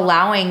 That we're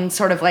allowing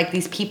sort of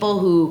these people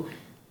who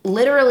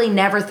literally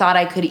never thought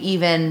I could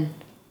even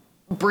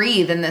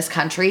breathe in this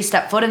country,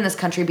 step foot in this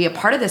country, be a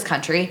part of this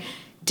country,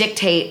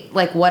 dictate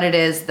what it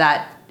is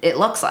that it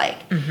looks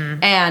like.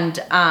 Mm-hmm. And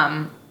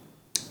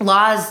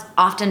laws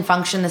often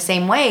function the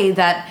same way,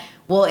 that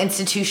we'll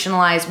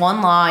institutionalize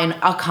one law in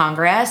a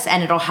Congress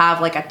and it'll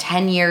have a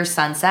 10-year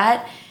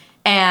sunset.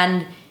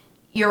 And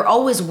you're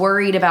always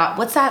worried about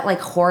what's that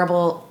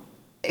horrible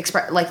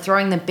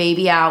throwing the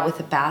baby out with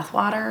the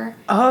bathwater.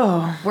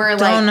 Oh, we're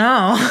don't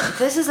know.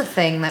 This is a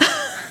thing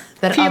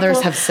that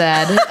others have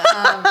said.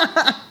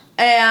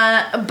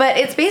 But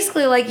it's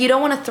basically you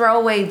don't want to throw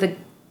away the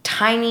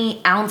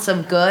tiny ounce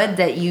of good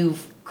that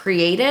you've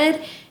created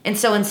And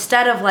so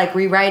instead of like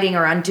rewriting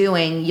or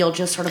undoing, you'll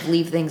just sort of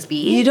leave things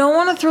be. You don't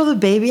want to throw the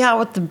baby out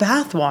with the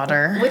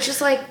bathwater. Which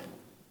is like,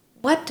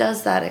 what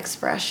does that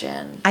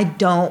expression I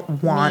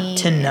don't want mean?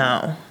 to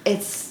know.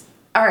 It's,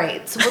 all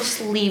right, so we'll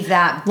just leave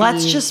that be.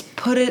 Let's just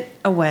put it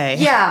away.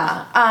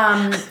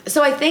 Yeah.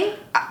 So I think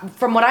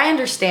from what I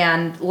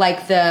understand,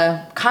 like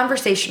the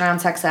conversation around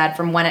sex ed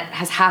from when it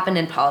has happened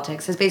in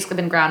politics has basically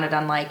been grounded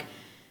on like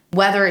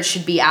whether it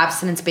should be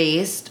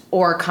abstinence-based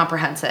or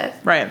comprehensive.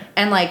 Right.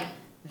 And like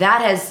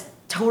that has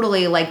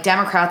totally, like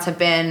Democrats have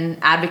been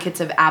advocates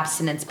of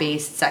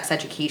abstinence-based sex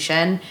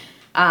education.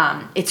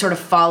 It sort of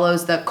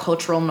follows the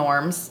cultural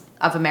norms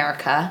of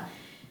America.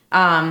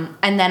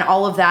 And then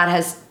all of that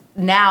has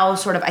now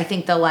sort of, I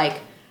think the like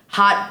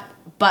hot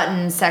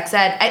button sex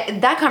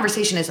ed, that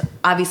conversation is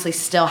obviously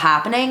still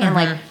happening and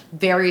like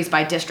varies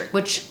by district,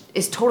 which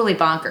is totally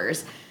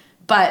bonkers.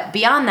 But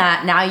beyond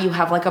that, now you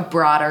have like a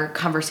broader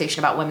conversation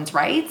about women's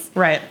rights.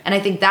 Right. And I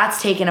think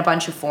that's taken a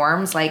bunch of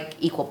forms, like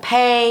equal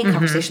pay,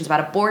 conversations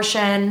about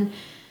abortion.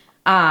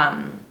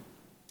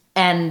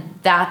 And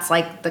that's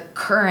like the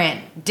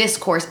current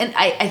discourse. And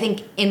I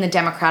think in the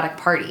Democratic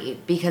Party,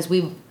 because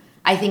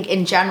I think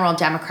in general,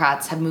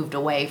 Democrats have moved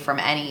away from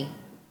any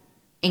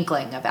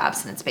inkling of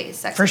abstinence-based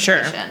sex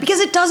education. For sure.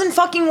 Because it doesn't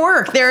fucking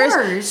work.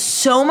 There is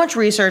so much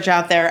research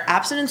out there.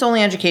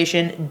 Abstinence-only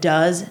education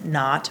does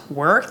not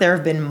work. There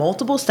have been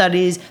multiple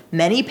studies,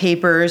 many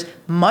papers,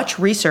 much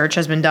research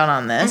has been done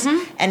on this.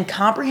 And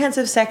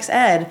comprehensive sex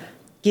ed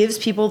gives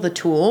people the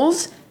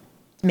tools,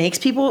 makes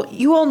people,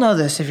 you all know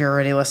this if you're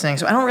already listening,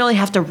 so I don't really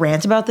have to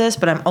rant about this,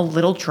 but I'm a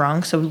little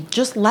drunk, so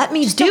just let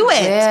me do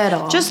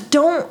it. Just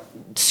don't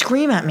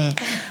scream at me.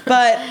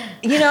 But,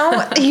 you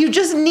know, you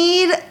just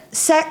need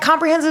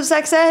comprehensive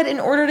sex ed in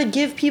order to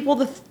give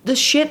people the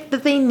shit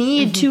that they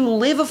need to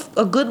live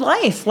a good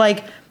life.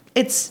 Like,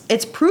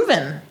 it's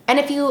proven. And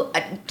if you,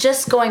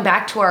 just going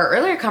back to our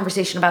earlier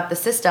conversation about the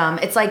system,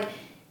 it's like,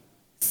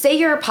 say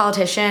you're a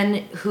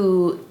politician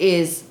who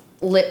is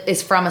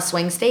from a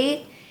swing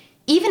state,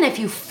 even if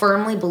you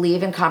firmly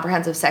believe in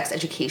comprehensive sex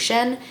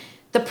education,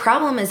 the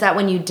problem is that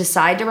when you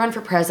decide to run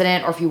for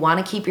president or if you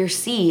want to keep your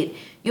seat,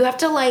 you have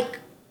to like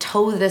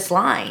toe this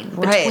line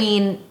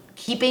between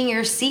keeping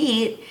your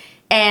seat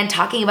and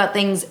talking about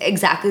things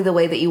exactly the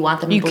way that you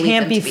want them to believe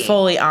them to be. You can't be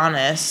fully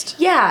honest.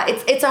 Yeah,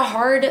 it's a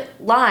hard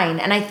line.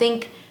 And I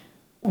think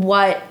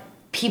what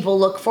people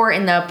look for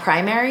in the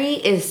primary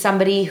is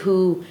somebody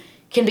who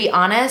can be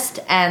honest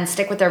and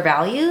stick with their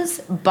values,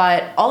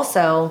 but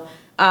also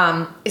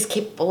is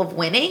capable of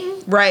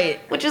winning. Right.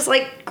 Which is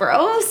like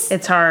gross.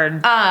 It's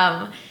hard.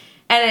 And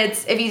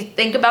it's, if you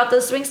think about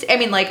those swing states, I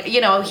mean, like,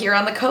 you know, here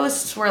on the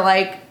coasts, we're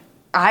like,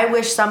 I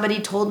wish somebody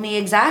told me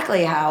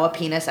exactly how a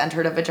penis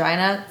entered a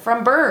vagina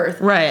from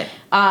birth. Right.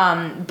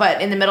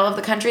 But in the middle of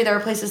the country, there are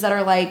places that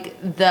are like,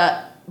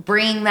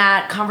 bringing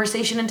that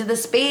conversation into the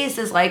space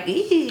is like,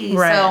 eee.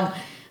 Right.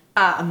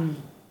 So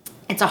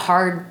it's a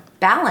hard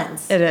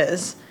balance. It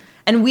is.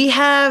 And we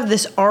have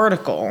this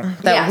article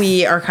that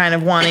we are kind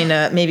of wanting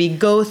to maybe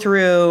go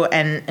through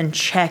and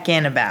check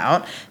in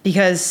about,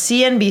 because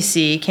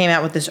CNBC came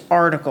out with this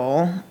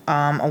article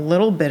a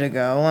little bit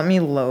ago. Let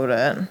me load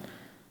it.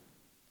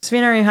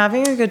 Savina, are you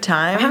having a good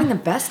time? I'm having the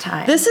best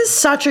time. This is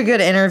such a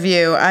good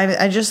interview.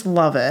 I just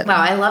love it. Wow,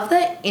 I love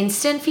the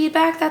instant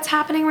feedback that's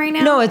happening right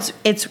now. No,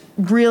 it's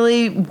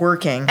really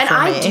working and for me.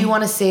 I do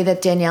want to say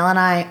that Danielle and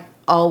I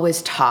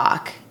always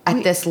talk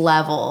at this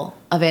level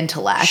of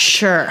intellect.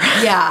 Sure.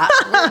 Yeah,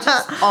 we're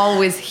just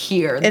always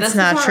here. It's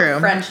not true.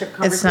 Friendship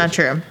conversation. It's not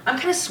true. I'm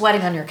kind of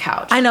sweating on your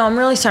couch. I know, I'm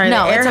really sorry.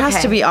 No, the air it's has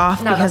okay. to be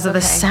off No, because of the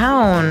that's okay.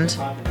 sound.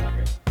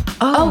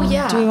 Oh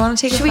yeah. Do we want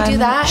to take Should a 5 we do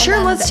that? minute? Sure,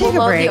 And then let's take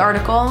we'll a load break. the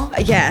article.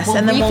 Yes, We'll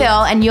and then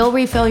refill, and you'll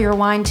refill your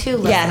wine too,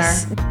 listener.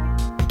 Yes.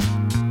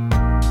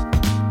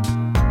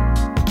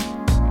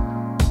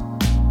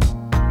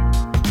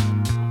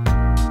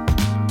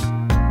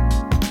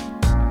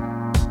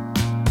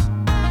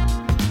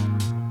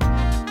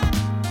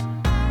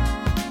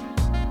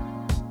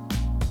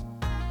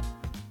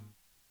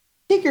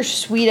 Take your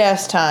sweet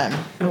ass time.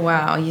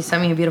 Wow, you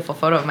sent me a beautiful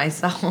photo of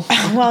myself.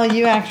 Well,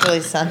 you actually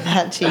sent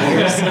that to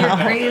yourself.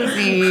 You're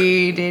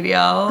crazy,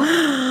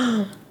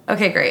 Danielle.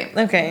 Okay, great.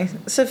 Okay,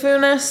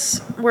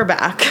 Safunas, we're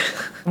back.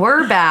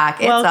 We're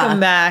back.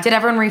 Welcome back. Did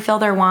everyone refill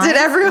their wine? Did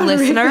everyone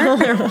listener? refill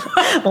their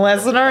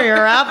listener?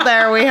 You're up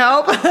there. We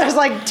hope. There's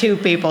like 2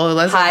 people who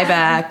listen. Hi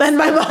back. And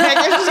my mom. I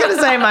was just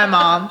gonna say my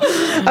mom.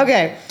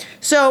 Okay,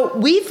 so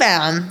we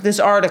found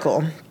this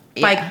article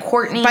By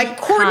Courtney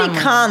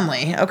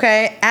Conley.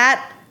 Okay,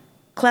 at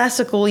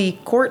Classically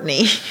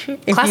Courtney.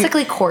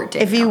 Classically Court.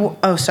 If you,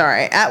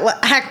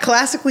 at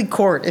Classically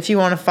Court, if you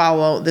want to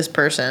follow this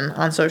person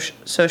on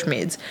social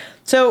medias.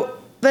 So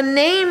the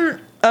name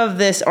of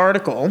this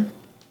article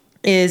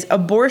is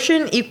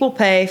Abortion, Equal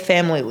Pay,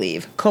 Family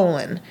Leave, :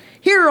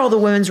 Here are all the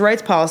women's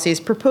rights policies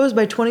proposed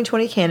by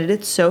 2020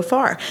 candidates so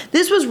far.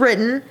 This was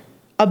written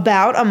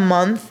about a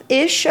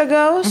month-ish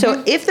ago.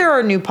 So if there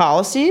are new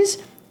policies,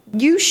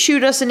 you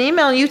shoot us an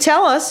email and you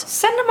tell us.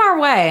 Send them our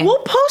way.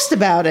 We'll post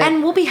about it.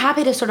 And we'll be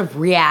happy to sort of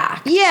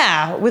react.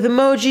 Yeah, with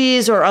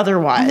emojis or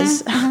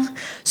otherwise.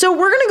 So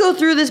we're going to go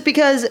through this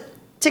because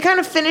to kind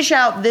of finish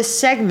out this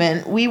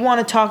segment, we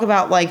want to talk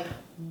about like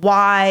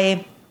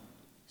why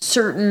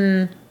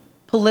certain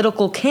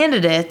political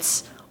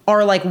candidates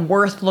are like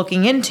worth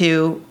looking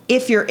into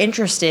if you're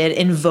interested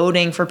in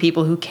voting for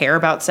people who care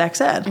about sex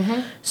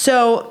ed.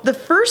 So the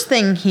first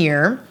thing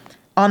here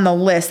on the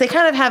list, they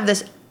kind of have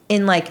this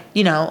in like,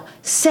 you know,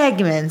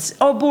 segments,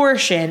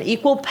 abortion,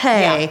 equal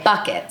pay.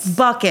 Yeah,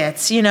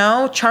 buckets, you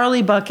know,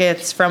 Charlie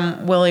Buckets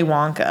from Willy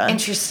Wonka.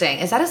 Interesting.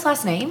 Is that his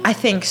last name? I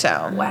think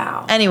so.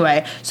 Wow.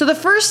 Anyway, so the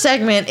first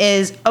segment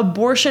is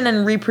abortion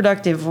and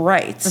reproductive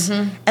rights.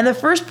 And the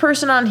first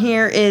person on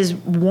here is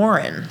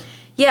Warren.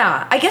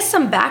 Yeah, I guess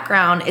some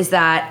background is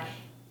that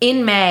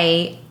in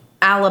May,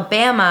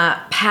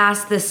 Alabama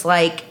passed this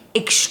like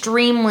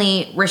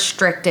extremely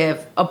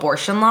restrictive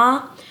abortion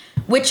law,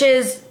 which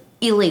is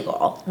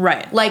illegal.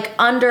 Right. Like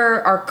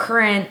under our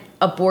current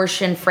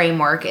abortion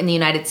framework in the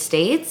United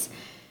States,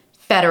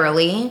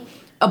 federally,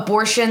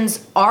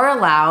 abortions are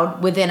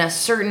allowed within a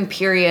certain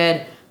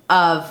period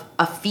of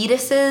a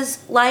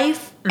fetus's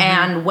life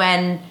and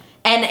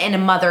in a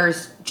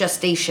mother's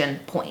gestation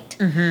point.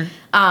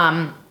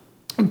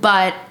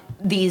 But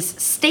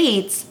these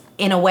states,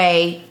 in a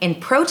way, in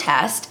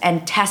protest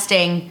and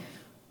testing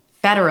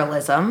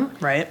federalism,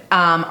 Right.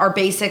 Are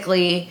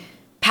basically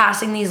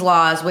passing these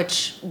laws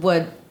which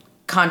would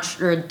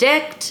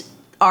contradict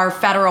our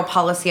federal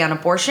policy on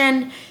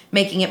abortion,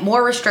 making it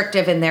more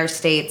restrictive in their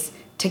states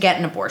to get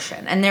an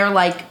abortion. And they're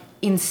like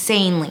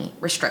insanely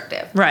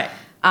restrictive. Right.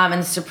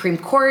 And the Supreme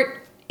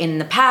Court in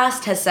the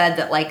past has said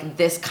that like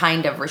this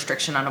kind of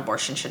restriction on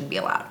abortion shouldn't be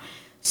allowed.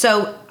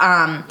 So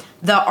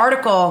the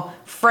article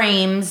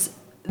frames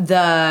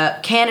the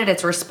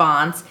candidate's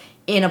response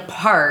in a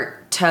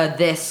part to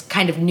this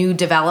kind of new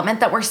development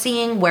that we're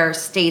seeing where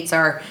states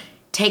are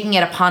taking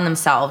it upon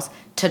themselves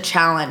to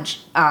challenge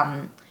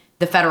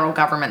the federal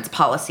government's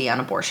policy on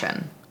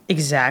abortion.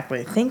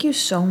 Exactly. Thank you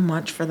so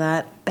much for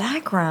that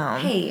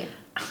background. Hey,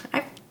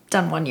 I've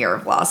done 1 year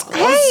of law school.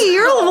 Hey,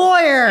 you're a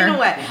lawyer. You know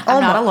what?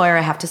 I'm not a lawyer,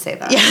 I have to say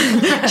that.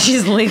 Yeah.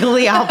 She's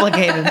legally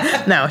obligated.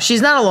 No,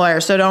 she's not a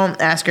lawyer, so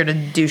don't ask her to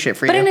do shit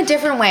for But you. in a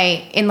different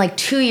way, in like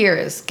 2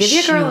 years, give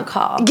your girl a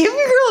call. Give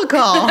your girl a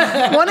call.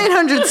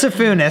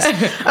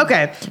 1-800-SAFUNAS.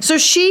 Okay, so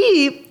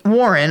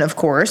Warren, of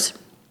course,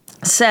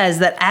 says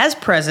that as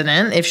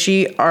president, if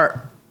she is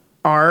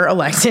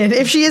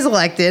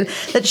elected,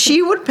 that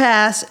she would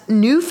pass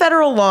new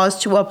federal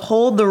laws to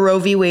uphold the Roe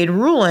v. Wade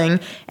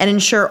ruling and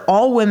ensure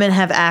all women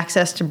have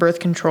access to birth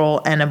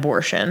control and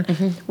abortion,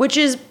 which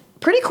is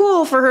pretty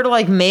cool for her to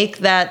like make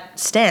that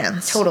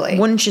stance. Totally.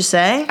 Wouldn't you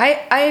say?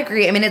 I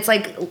agree. I mean, it's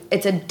like,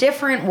 it's a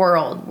different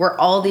world where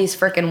all these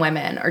freaking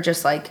women are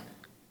just like,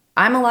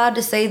 I'm allowed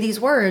to say these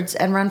words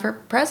and run for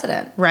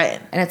president. Right.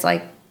 And it's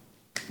like,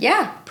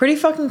 yeah. Pretty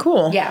fucking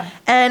cool. Yeah.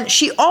 And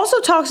she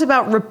also talks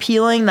about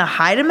repealing the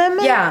Hyde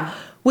Amendment. Yeah.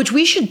 Which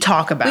we should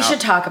talk about. We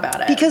should talk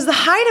about it. Because the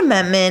Hyde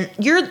Amendment,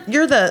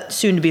 you're the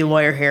soon-to-be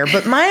lawyer here,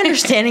 but my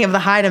understanding of the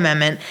Hyde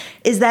Amendment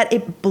is that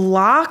it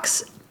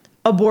blocks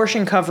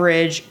abortion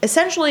coverage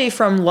essentially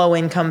from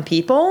low-income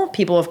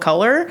people of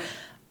color,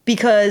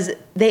 because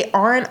they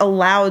aren't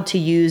allowed to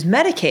use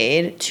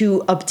Medicaid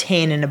to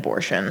obtain an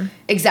abortion.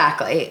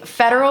 Exactly.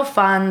 Federal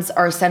funds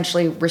are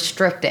essentially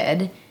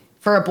restricted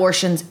for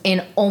abortions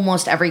in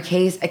almost every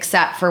case,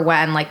 except for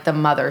when like the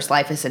mother's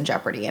life is in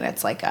jeopardy, and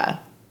it's like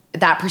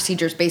that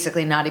procedure is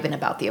basically not even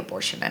about the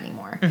abortion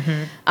anymore.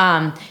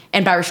 And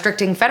by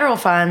restricting federal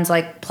funds,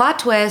 like plot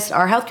twist,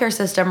 our healthcare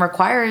system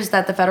requires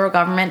that the federal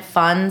government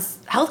funds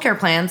healthcare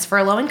plans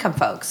for low-income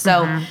folks.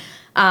 So,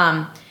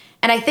 and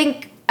I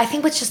think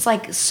what's just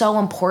like so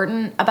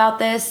important about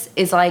this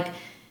is like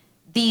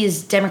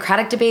these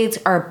democratic debates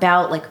are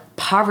about like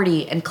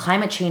poverty and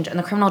climate change and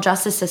the criminal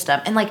justice system,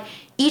 and like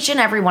each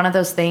and every one of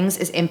those things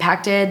is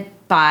impacted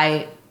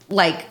by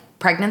like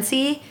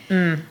pregnancy.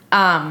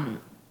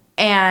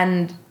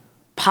 And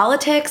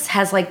politics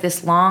has like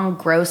this long,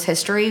 gross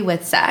history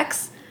with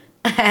sex.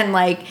 And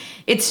like,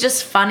 it's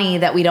just funny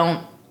that we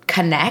don't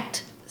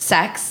connect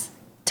sex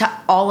to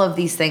all of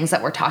these things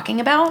that we're talking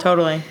about.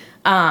 Totally.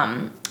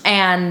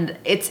 And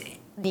it's,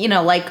 you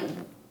know, like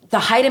the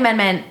Hyde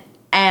Amendment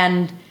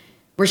and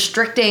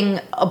restricting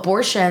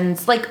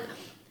abortions, like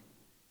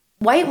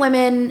white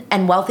women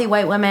and wealthy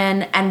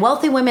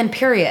women,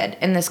 period,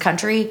 in this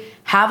country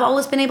have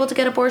always been able to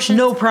get abortions.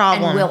 No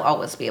problem. And will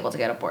always be able to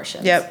get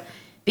abortions. Yep.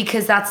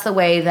 Because that's the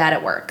way that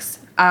it works.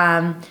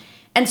 And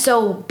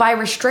so by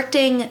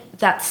restricting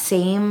that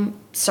same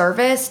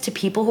service to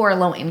people who are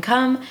low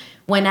income,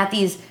 when at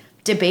these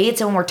debates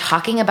and when we're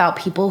talking about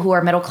people who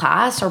are middle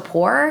class or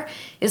poor,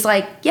 is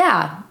like,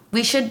 yeah,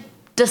 we should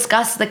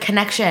discuss the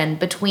connection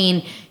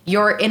between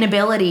your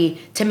inability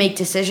to make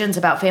decisions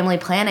about family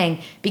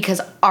planning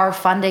because our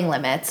funding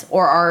limits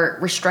or our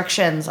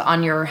restrictions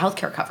on your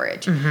healthcare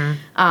coverage.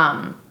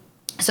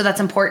 So that's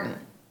important.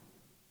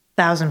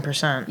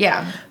 1,000%.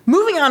 Yeah.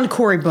 Moving on to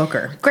Cory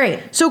Booker. Great.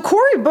 So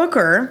Cory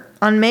Booker,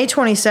 on May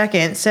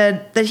 22nd,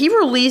 said that he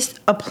released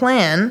a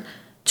plan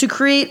to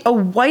create a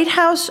White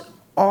House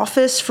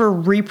Office for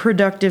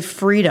Reproductive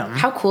Freedom.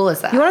 How cool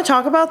is that? You want to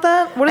talk about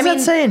that? What does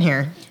that say in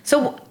here?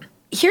 So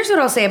here's what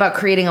I'll say about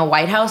creating a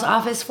White House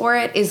office for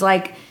it is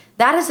like,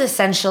 that is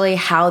essentially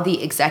how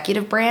the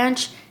executive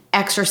branch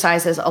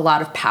exercises a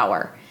lot of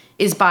power,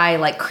 is by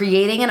like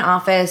creating an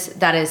office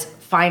that is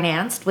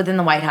financed within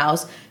the White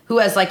House, who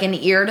has like an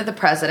ear to the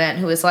president,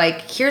 who is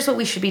like, here's what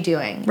we should be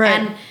doing. Right.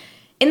 And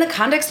in the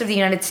context of the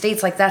United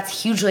States, like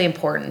that's hugely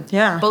important.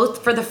 Yeah.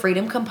 Both for the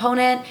freedom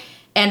component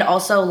and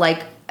also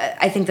like,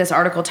 I think this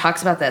article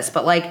talks about this,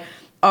 but like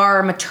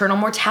our maternal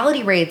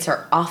mortality rates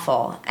are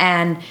awful.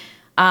 And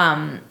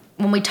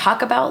when we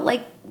talk about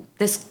like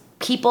this,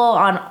 people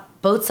on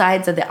both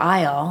sides of the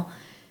aisle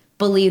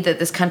believe that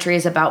this country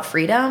is about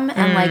freedom.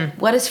 And like,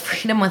 what is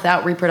freedom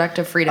without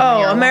reproductive freedom?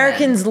 Oh,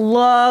 Americans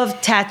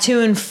love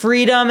tattooing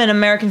freedom and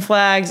American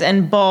flags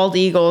and bald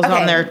eagles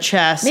on their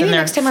chests Maybe and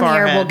their next time forehead.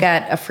 on the air we'll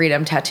get a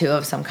freedom tattoo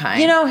of some kind.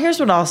 You know, here's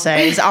what I'll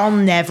say is I'll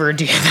never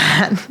do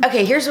that.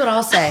 Okay, here's what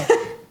I'll say.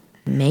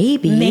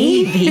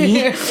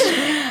 Maybe.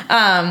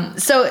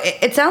 So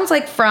it sounds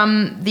like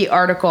from the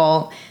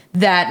article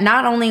that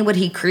not only would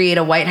he create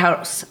a White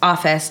House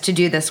office to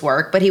do this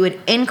work, but he would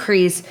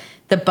increase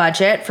the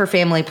budget for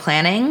family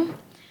planning,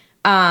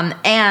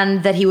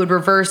 and that he would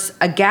reverse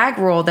a gag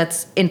rule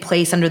that's in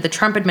place under the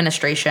Trump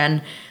administration,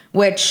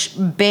 which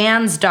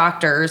bans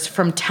doctors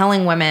from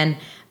telling women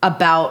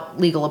about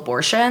legal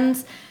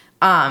abortions.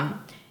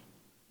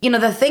 You know,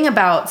 the thing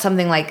about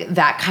something like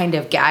that kind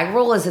of gag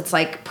rule is it's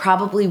like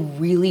probably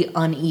really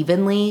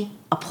unevenly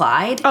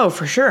applied. Oh,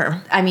 for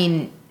sure. I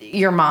mean,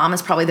 your mom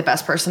is probably the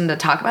best person to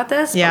talk about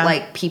this, Yeah. but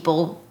like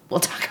people will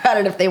talk about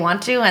it if they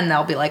want to, and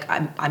they'll be like,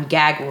 I'm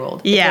gag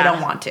ruled if they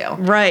don't want to.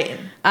 Right.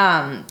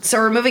 So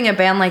removing a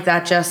ban like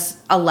that just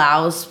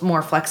allows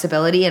more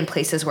flexibility in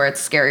places where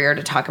it's scarier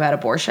to talk about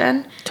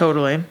abortion.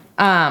 Totally.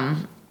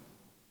 And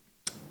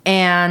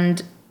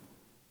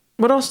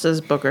what else does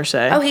Booker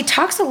say? oh, he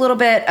talks a little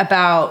bit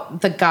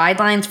about the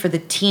guidelines for the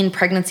Teen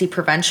Pregnancy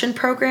Prevention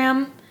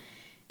Program.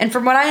 And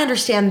from what I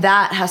understand,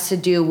 that has to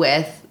do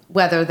with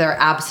whether they're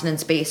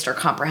abstinence-based or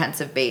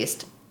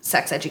comprehensive-based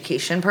sex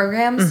education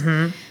programs.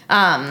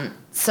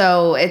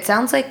 So it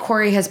sounds like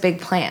Cory has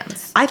big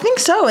plans. I think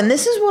so. And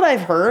this is what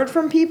I've heard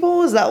from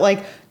people is that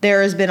like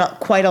there has been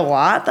quite a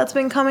lot that's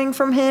been coming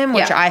from him,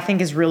 which I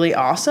think is really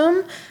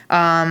awesome.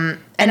 And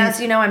as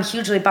you know, I'm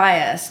hugely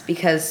biased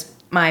because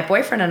my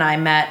boyfriend and I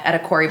met at a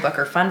Cory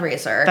Booker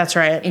fundraiser. That's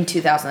right. In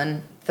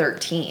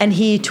 2013. And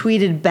he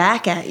tweeted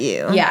back at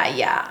you.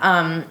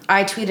 Yeah.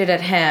 I tweeted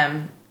at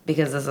him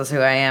because this is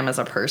who I am as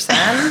a person.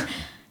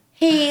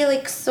 Hey,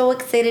 like, so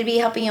excited to be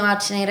helping you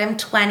out tonight. I'm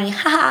 20,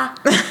 haha.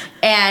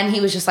 And he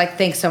was just like,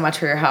 thanks so much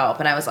for your help.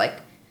 And I was like,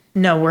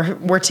 no,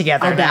 we're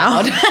together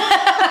now.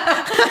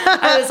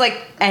 I was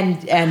like,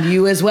 and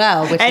you as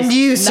well. Which and is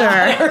you, not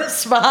sir. a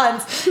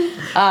response.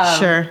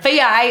 Sure. But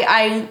yeah,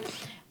 I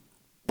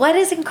what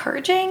is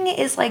encouraging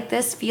is like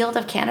this field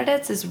of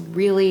candidates is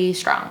really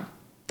strong.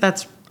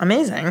 That's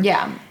amazing.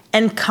 Yeah.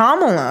 And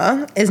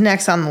Kamala is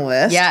next on the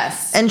list.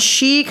 Yes. And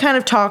she kind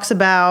of talks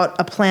about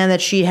a plan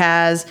that she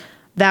has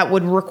that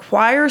would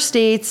require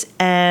states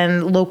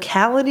and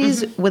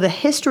localities with a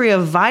history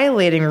of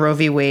violating Roe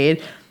v.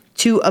 Wade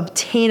to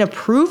obtain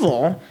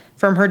approval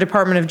from her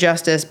Department of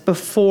Justice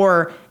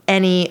before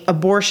any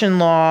abortion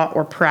law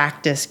or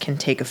practice can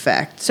take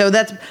effect. So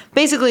that's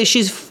basically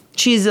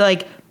she's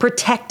like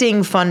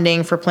protecting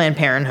funding for Planned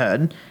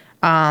Parenthood,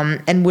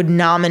 and would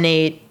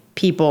nominate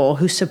people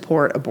who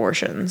support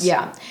abortions.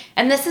 Yeah.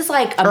 And this is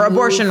like or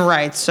abortion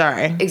rights,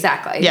 sorry.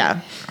 Exactly.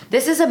 Yeah.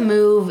 This is a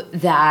move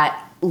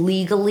that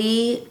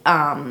legally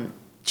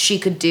she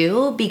could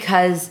do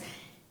because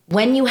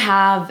when you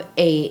have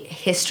a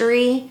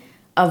history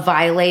of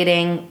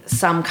violating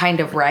some kind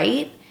of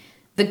right,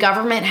 the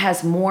government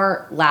has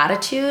more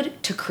latitude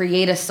to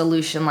create a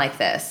solution like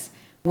this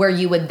where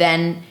you would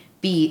then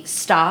be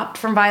stopped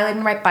from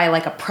violating right by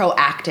like a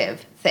proactive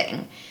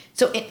thing.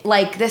 So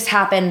like this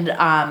happened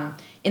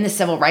in the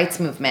civil rights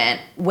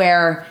movement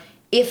where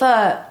if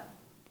a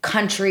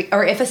country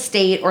or if a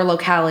state or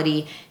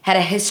locality had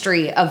a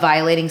history of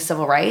violating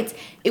civil rights,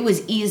 it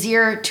was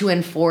easier to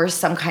enforce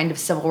some kind of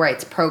civil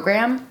rights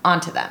program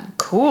onto them.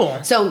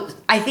 Cool. So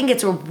I think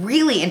it's a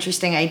really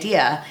interesting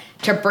idea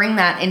to bring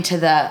that into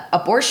the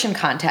abortion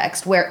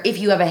context where if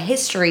you have a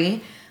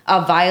history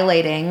of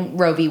violating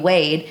Roe v.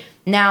 Wade,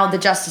 now the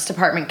Justice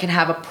Department can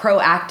have a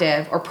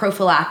proactive or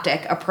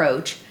prophylactic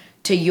approach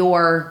to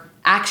your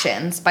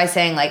actions by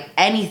saying like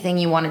anything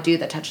you want to do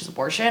that touches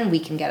abortion, we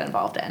can get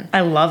involved in. I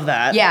love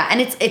that. Yeah,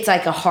 and it's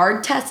like a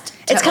hard test.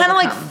 It's kind of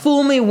like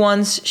fool me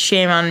once,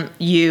 shame on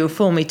you,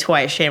 fool me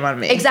twice, shame on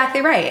me.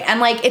 Exactly right. And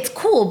like it's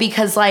cool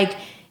because like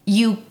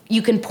you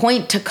can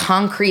point to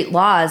concrete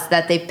laws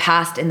that they've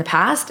passed in the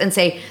past and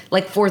say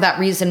like for that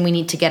reason we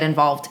need to get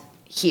involved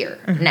here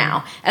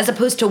now, as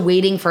opposed to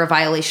waiting for a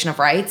violation of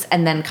rights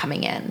and then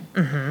coming in,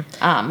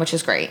 which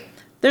is great.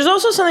 There's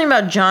also something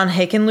about John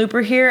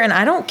Hickenlooper here, and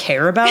I don't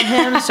care about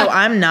him, so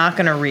I'm not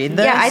going to read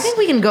this. Yeah, I think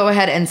we can go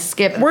ahead and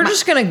skip. We're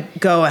just going to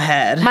go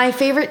ahead. My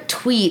favorite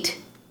tweet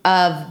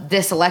of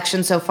this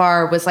election so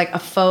far was like a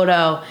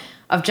photo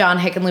of John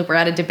Hickenlooper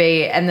at a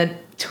debate, and the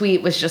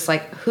tweet was just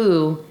like,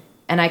 who,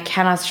 and I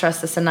cannot stress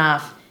this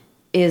enough,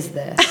 is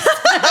this?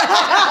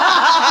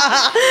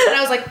 And I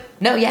was like,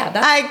 no, yeah,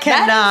 I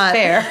cannot. That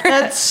is fair.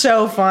 That's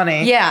so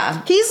funny.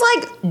 Yeah. He's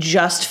like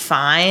just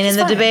fine in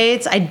the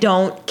debates. I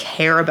don't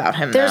care about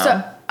him There's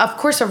though. of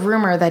course, a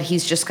rumor that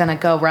he's just going to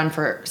go run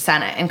for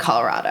Senate in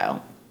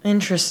Colorado.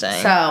 Interesting.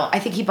 So I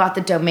think he bought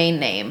the domain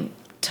name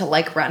to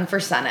like run for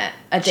Senate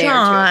a day or two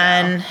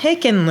John ago.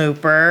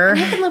 Hickenlooper.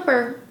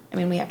 Hickenlooper, I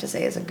mean, we have to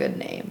say is a good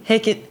name.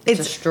 It's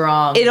a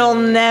strong It'll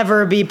name.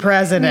 never be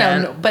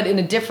president. No, but in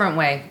a different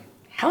way.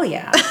 Hell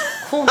yeah.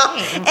 Cool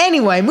name.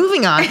 Anyway,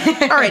 moving on.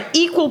 All right,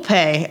 equal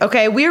pay.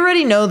 Okay, we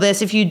already know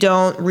this. If you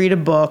don't read a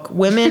book,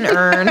 women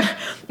earn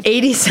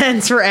 80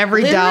 cents for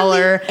every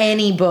dollar.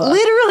 Any book.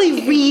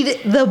 Literally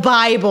read the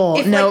Bible.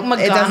 If No, like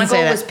it doesn't say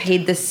McGonagall that. was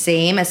paid the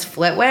same as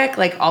Flitwick,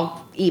 like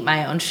I'll eat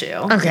my own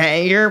shoe.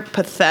 Okay, you're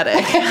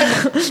pathetic.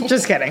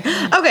 Just kidding.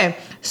 Okay,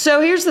 so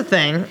here's the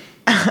thing.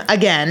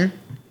 Again,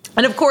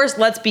 and of course,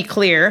 let's be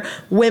clear,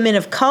 women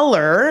of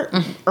color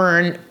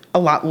earn a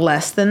lot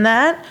less than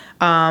that.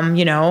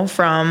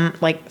 From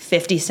like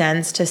 50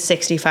 cents to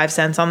 65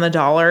 cents on the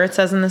dollar, it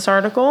says in this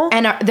article.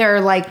 And there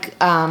are like,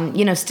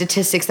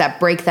 statistics that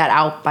break that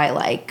out by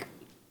like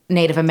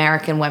Native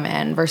American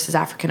women versus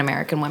African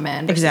American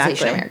women versus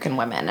Asian American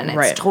women. And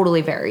it's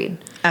totally varied.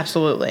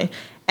 Absolutely.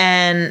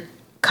 And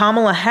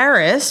Kamala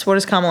Harris, what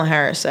does Kamala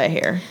Harris say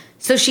here?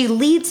 So she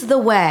leads the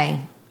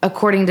way,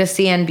 according to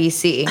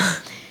CNBC.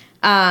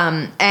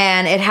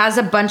 And it has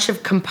a bunch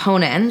of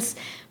components.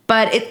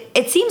 But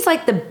it seems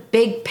like the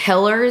big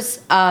pillars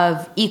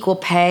of equal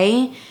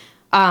pay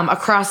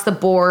across the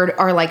board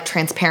are like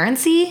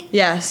transparency.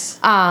 Yes.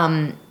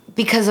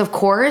 Because, of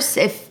course,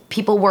 if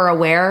people were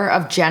aware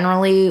of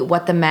generally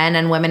what the men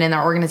and women in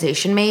their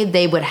organization made,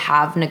 they would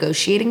have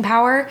negotiating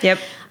power. Yep.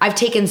 I've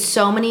taken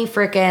so many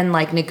freaking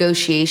like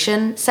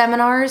negotiation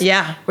seminars.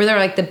 Yeah. Where they're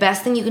like, the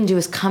best thing you can do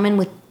is come in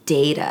with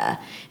data.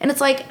 And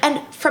it's like,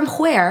 and from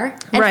where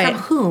and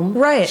from whom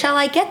shall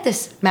I get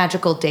this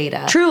magical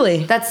data?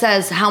 Truly. That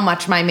says how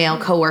much my male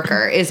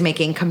coworker is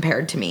making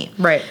compared to me.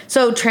 Right.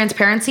 So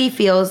transparency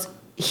feels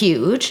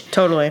huge.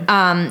 Totally.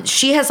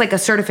 She has like a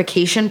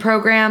certification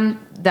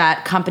program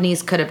that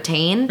companies could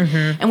obtain.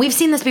 And we've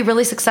seen this be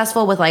really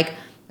successful with like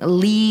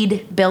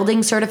LEED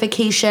building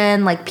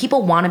certification. Like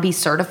people want to be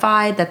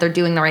certified that they're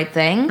doing the right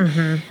thing.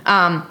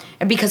 And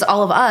because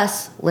all of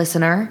us,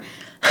 listener,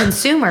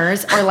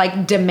 consumers are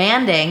like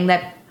demanding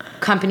that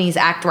companies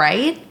act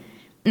right.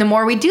 And the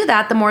more we do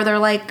that, the more they're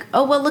like,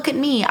 oh, well, look at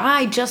me.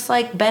 I just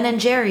like Ben and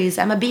Jerry's.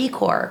 I'm a B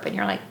Corp. And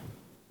you're like,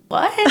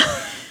 what?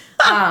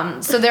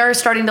 So they're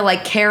starting to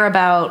like care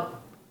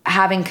about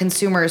having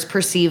consumers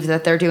perceive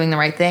that they're doing the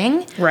right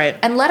thing. Right.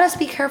 And let us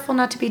be careful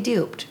not to be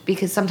duped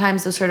because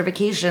sometimes those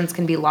certifications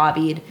can be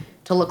lobbied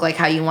to look like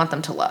how you want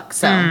them to look.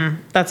 So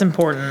that's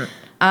important.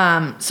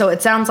 So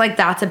it sounds like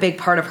that's a big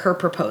part of her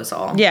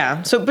proposal.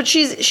 Yeah. So, but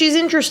she's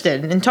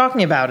interested in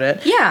talking about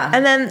it. Yeah.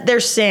 And then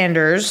there's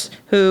Sanders,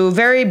 who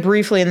very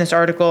briefly in this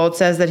article, it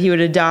says that he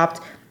would adopt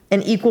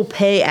an Equal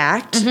Pay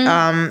Act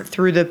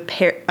through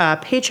the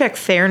Paycheck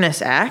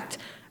Fairness Act,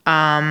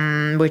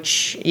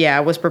 which,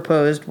 was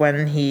proposed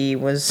when he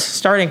was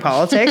starting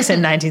politics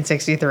in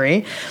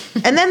 1963.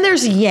 And then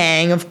there's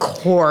Yang, of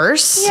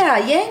course.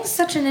 Yeah, Yang's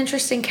such an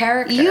interesting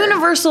character.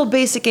 Universal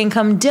basic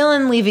income.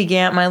 Dylan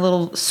Levy-Gant, my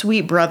little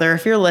sweet brother,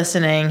 if you're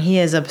listening, he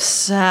is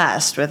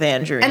obsessed with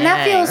Andrew Yang. And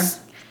that feels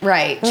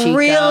right, Chico.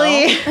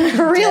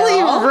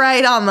 Really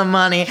right on the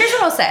money. Here's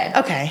what I'll say.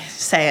 Okay,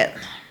 say it.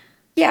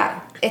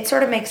 Yeah, it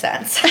sort of makes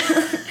sense. That's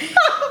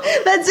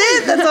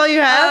it? That's all you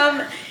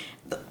have?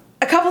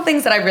 A couple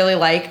things that I really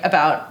like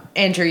about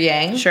Andrew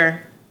Yang. Sure.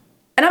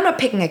 And I'm not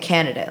picking a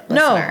candidate,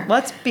 listener. No,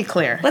 let's be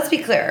clear. Let's be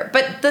clear.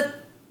 But the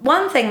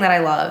one thing that I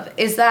love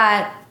is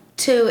that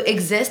to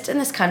exist in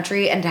this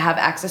country and to have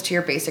access to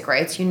your basic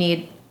rights, you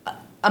need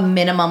a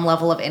minimum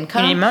level of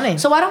income. You need money.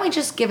 So why don't we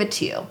just give it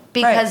to you?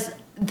 Because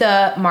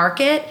the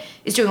market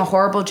is doing a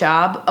horrible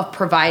job of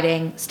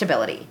providing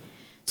stability.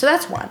 So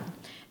that's one.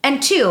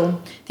 And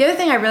two, the other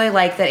thing I really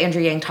like that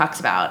Andrew Yang talks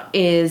about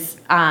is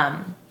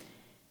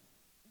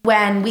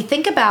when we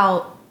think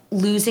about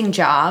losing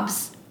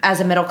jobs as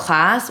a middle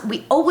class,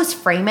 we always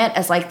frame it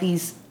as like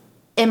these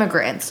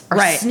immigrants are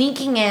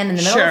sneaking in the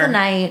middle of the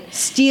night,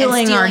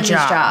 stealing our these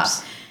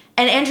jobs.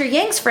 And Andrew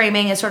Yang's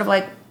framing is sort of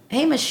like,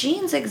 hey,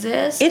 machines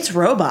exist. It's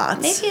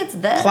robots. Maybe it's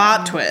them.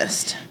 Plot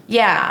twist.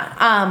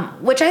 Yeah,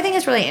 which I think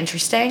is really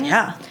interesting.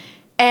 Yeah.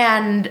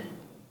 And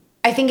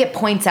I think it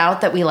points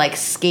out that we like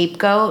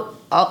scapegoat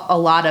a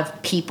lot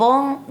of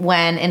people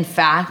when in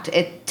fact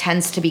it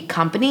tends to be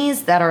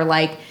companies that are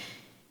like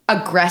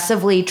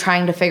aggressively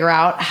trying to figure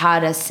out how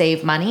to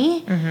save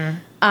money.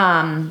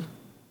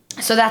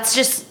 So that's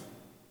just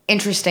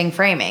interesting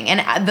framing.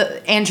 And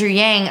Andrew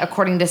Yang,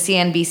 according to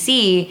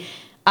CNBC,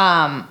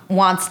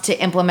 wants to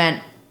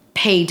implement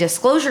pay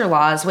disclosure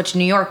laws, which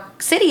New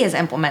York City has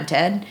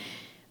implemented.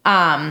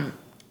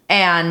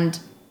 And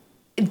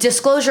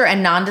disclosure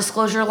and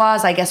non-disclosure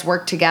laws, I guess,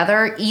 work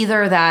together.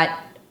 Either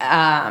that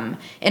an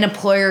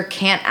employer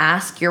can't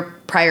ask your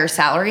prior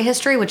salary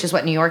history, which is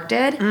what New York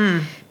did,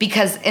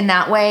 because in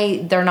that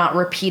way they're not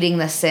repeating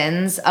the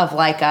sins of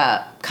like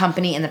a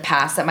company in the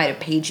past that might have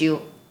paid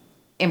you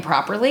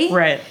improperly.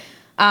 Right.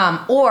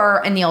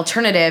 Or in the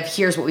alternative,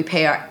 here's what we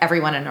pay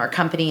everyone in our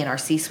company in our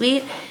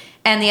C-suite.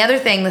 And the other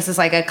thing, this is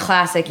like a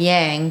classic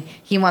Yang,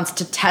 he wants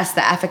to test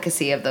the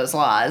efficacy of those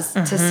laws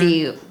to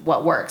see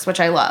what works, which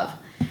I love.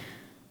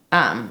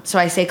 So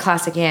I say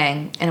classic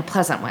Yang in a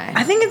pleasant way.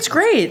 I think it's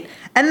great.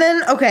 And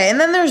then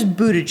there's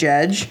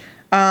Buttigieg,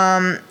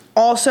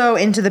 also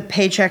into the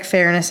Paycheck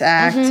Fairness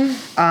Act,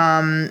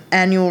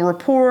 annual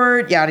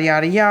report, yada,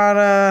 yada,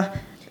 yada.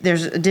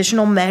 There's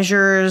additional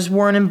measures.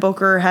 Warren and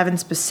Booker haven't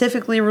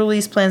specifically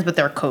released plans, but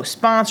they're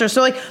co-sponsors.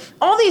 So, like,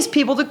 all these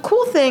people, the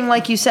cool thing,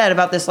 like you said,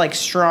 about this, like,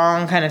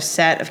 strong kind of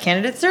set of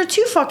candidates, there are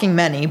too fucking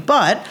many,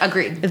 but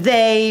Agreed.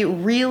 They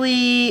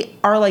really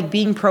are, like,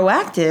 being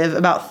proactive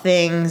about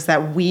things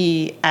that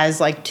we,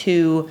 as, like,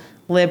 two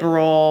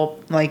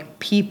liberal, like,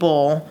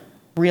 people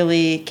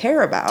really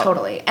care about.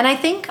 Totally. And I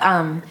think,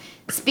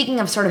 speaking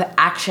of sort of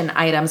action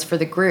items for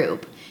the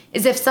group,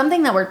 is if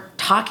something that we're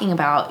talking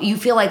about, you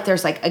feel like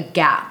there's like a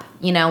gap,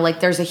 you know, like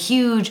there's a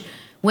huge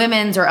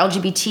women's or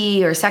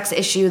LGBT or sex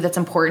issue that's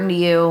important to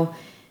you,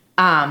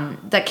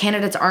 that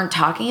candidates aren't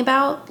talking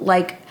about,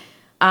 like,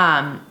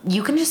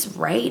 you can just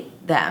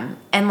write them.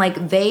 And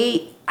like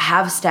they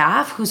have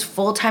staff whose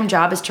full-time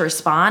job is to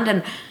respond.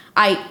 And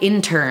I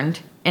interned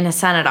in a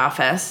Senate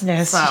office.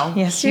 Yes. So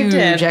yes, huge you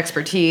did.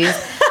 expertise.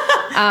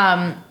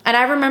 And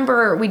I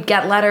remember we'd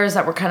get letters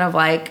that were kind of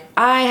like,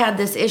 I had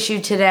this issue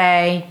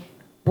today.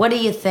 What do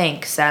you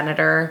think,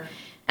 Senator?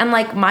 And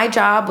like my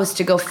job was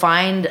to go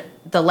find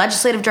the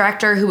legislative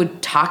director who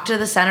would talk to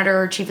the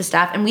senator or chief of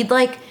staff. And we'd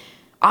like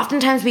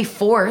oftentimes be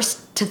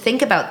forced to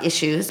think about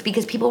issues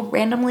because people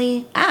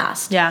randomly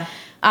asked. Yeah.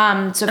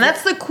 And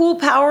that's the cool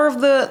power of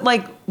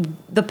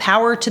the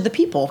power to the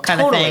people kind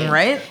of thing,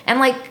 right? And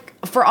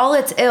like for all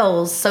its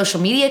ills,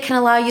 social media can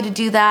allow you to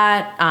do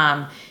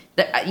that.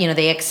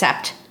 They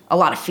accept a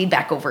lot of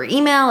feedback over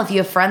email. If you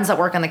have friends that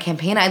work on the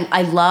campaign,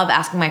 I love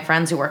asking my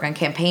friends who work on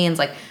campaigns,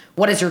 like,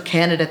 what does your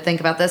candidate think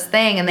about this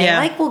thing? And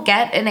they will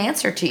get an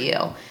answer to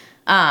you.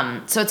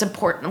 So it's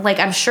important. Like,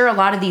 I'm sure a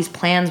lot of these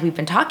plans we've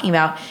been talking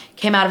about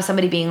came out of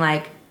somebody being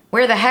like,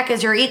 where the heck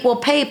is your equal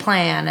pay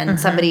plan? And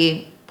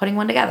somebody putting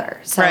one together.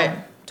 So right.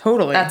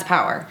 Totally. That's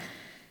power.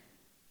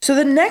 So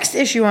the next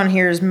issue on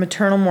here is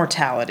maternal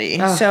mortality.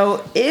 Oh.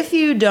 So if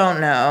you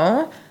don't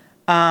know,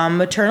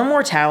 maternal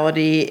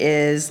mortality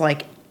is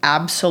like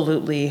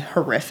absolutely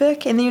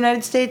horrific in the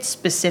United States,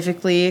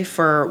 specifically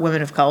for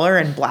women of color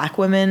and Black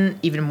women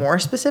even more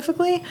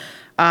specifically.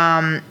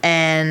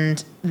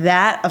 And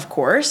that, of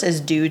course, is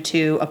due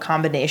to a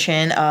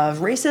combination of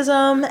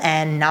racism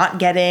and not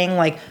getting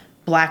like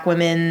Black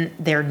women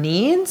their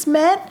needs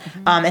met,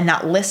 and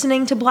not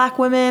listening to Black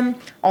women,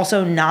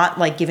 also not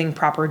like giving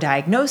proper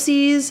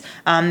diagnoses.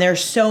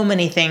 There's so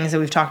many things that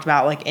we've talked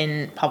about like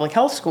in public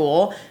health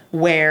school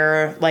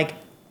where like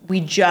we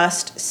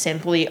just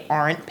simply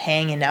aren't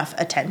paying enough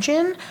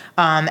attention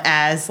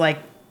as like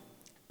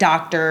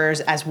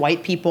doctors, as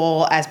white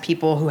people, as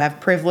people who have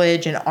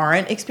privilege and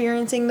aren't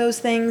experiencing those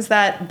things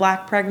that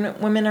Black pregnant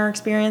women are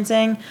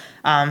experiencing.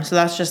 So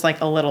that's just like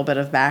a little bit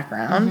of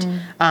background.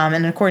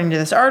 And according to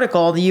this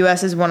article, the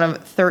U.S. is one of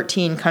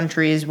 13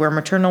 countries where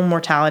maternal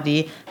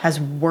mortality has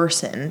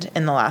worsened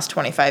in the last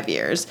 25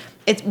 years.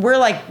 We're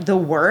like the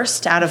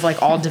worst out of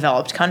like all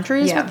developed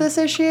countries with this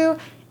issue.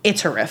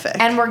 It's horrific.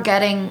 And we're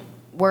getting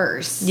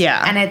worse.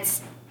 Yeah. And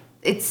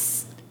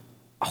it's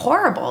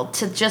horrible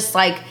to just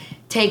like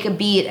take a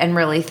beat and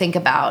really think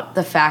about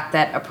the fact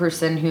that a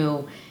person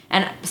who,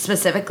 and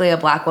specifically a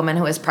Black woman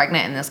who is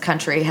pregnant in this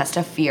country, has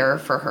to fear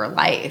for her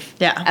life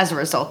as a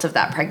result of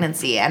that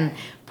pregnancy, and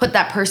put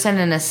that person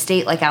in a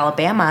state like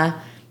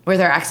Alabama where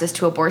their access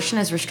to abortion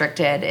is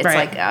restricted. It's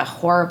like a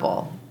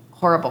horrible,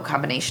 horrible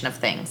combination of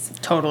things.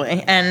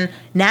 Totally. And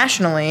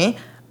nationally,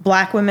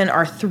 Black women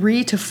are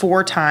 3 to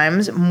 4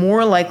 times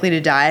more likely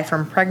to die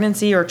from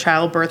pregnancy or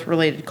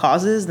childbirth-related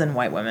causes than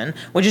white women,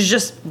 which is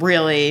just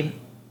really,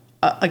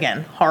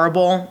 again,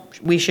 horrible.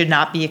 We should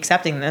not be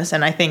accepting this.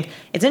 And I think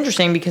it's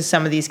interesting because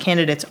some of these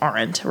candidates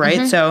aren't,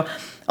 right? So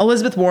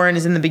Elizabeth Warren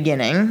is in the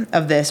beginning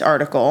of this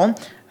article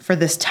for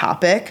this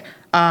topic.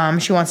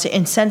 She wants to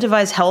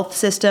incentivize health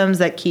systems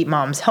that keep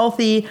moms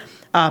healthy,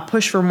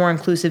 push for more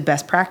inclusive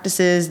best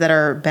practices that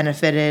have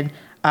benefited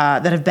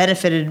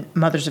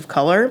mothers of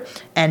color,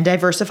 and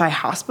diversify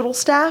hospital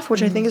staff,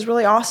 which I think is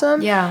really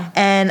awesome. Yeah.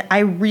 And I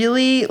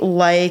really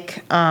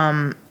like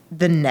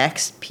the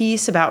next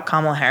piece about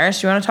Kamala Harris.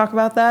 Do you want to talk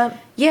about that?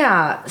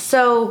 Yeah.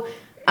 So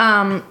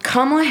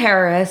Kamala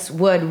Harris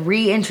would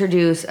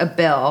reintroduce a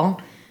bill,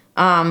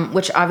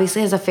 which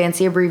obviously has a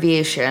fancy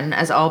abbreviation,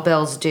 as all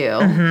bills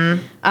do,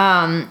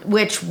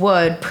 which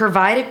would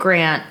provide a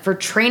grant for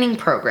training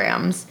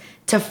programs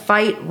to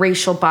fight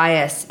racial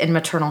bias in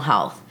maternal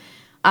health.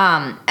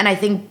 And I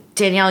think,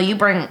 Danielle, you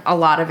bring a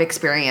lot of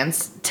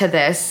experience to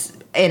this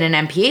in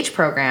an MPH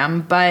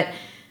program, but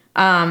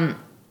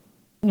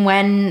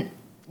when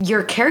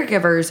your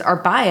caregivers are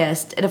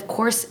biased, it of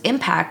course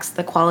impacts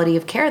the quality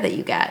of care that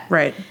you get.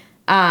 Right.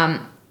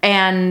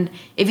 And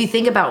if you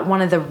think about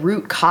one of the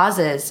root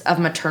causes of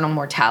maternal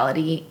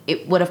mortality,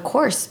 it would of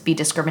course be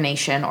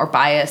discrimination or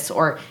bias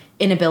or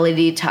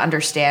inability to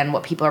understand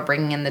what people are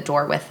bringing in the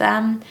door with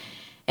them.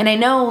 And I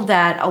know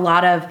that a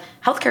lot of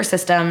healthcare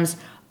systems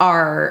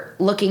are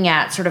looking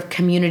at sort of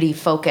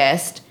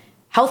community-focused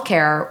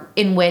healthcare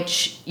in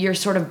which you're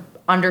sort of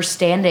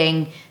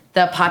understanding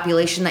the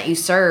population that you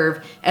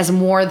serve as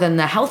more than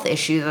the health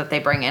issue that they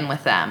bring in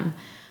with them.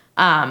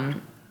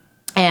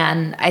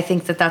 And I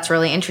think that that's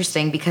really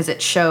interesting because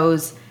it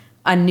shows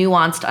a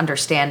nuanced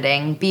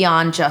understanding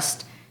beyond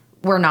just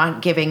we're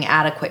not giving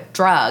adequate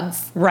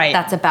drugs. Right.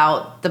 That's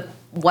about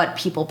what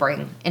people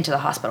bring into the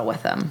hospital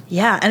with them.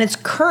 Yeah, and it's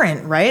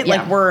current, right?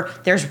 Yeah.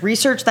 Like there's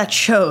research that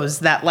shows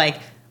that like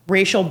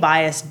racial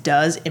bias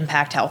does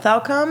impact health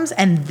outcomes,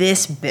 and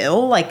this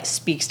bill like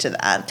speaks to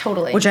that.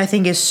 Totally. Which I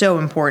think is so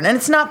important. And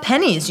it's not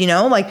pennies,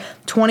 like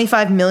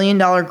 $25 million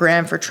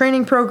grant for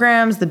training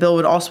programs. The bill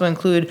would also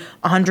include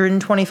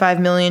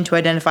 $125 million to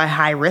identify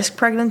high-risk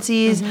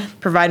pregnancies,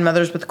 provide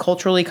mothers with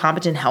culturally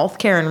competent health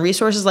care and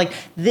resources. Like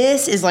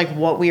this is like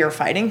what we are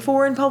fighting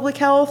for in public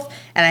health.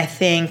 And I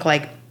think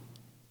like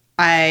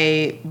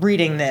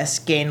reading this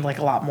gained like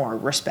a lot more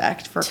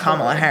respect for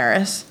Kamala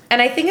Harris.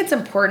 And I think it's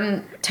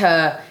important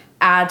to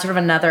add sort of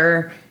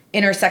another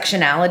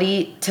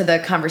intersectionality to the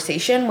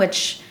conversation,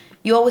 which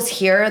you always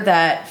hear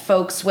that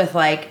folks with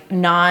like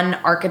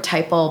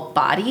non-archetypal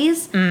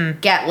bodies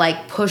get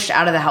like pushed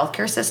out of the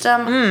healthcare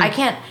system.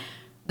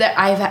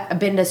 I've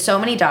been to so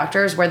many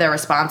doctors where their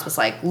response was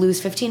like, lose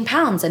 15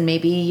 pounds and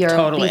maybe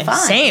you'll be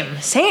fine.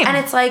 Same. And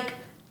it's like,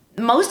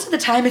 most of the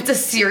time it's a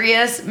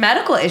serious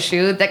medical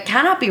issue that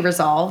cannot be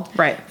resolved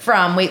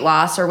from weight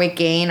loss or weight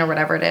gain or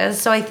whatever it is.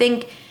 So I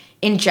think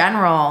in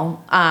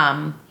general,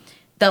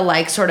 the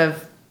like sort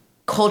of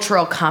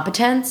cultural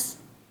competence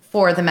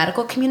for the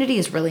medical community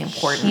is really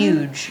important.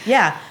 Huge.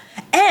 Yeah.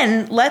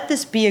 And let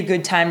this be a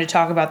good time to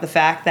talk about the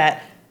fact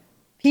that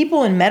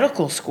people in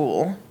medical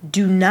school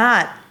do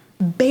not,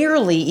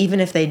 barely, even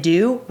if they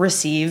do,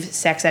 receive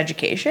sex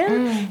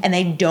education, and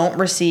they don't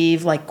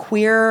receive like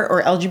queer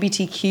or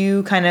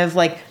LGBTQ kind of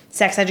like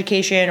sex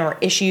education or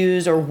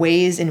issues or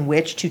ways in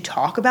which to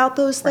talk about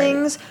those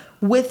things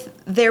with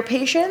their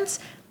patients.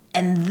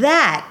 And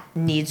that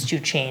needs to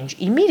change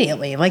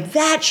immediately. Like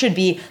that should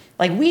be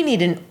like, we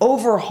need an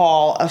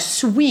overhaul, a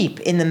sweep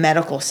in the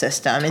medical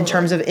system in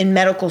terms of in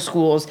medical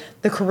schools.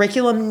 The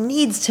curriculum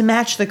needs to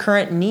match the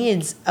current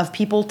needs of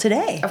people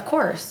today. Of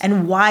course.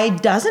 And why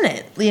doesn't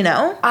it,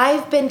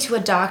 I've been to a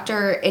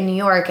doctor in New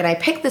York, and I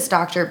picked this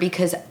doctor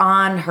because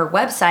on her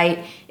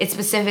website, it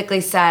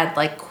specifically said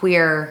like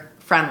queer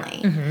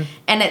friendly.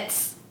 And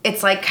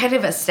it's like kind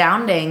of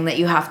astounding that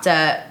you have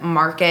to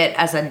market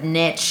as a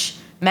niche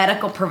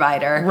medical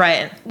provider.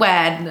 Right.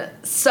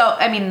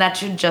 That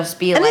should just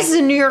be and this is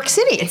in New York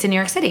City. It's in New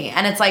York City.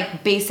 And it's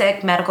like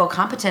basic medical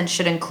competence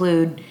should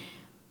include,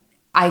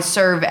 I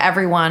serve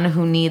everyone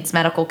who needs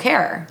medical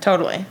care.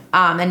 Totally.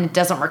 And it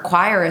doesn't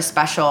require a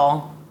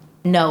special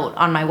note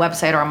on my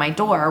website or on my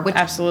door, which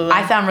absolutely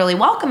I found really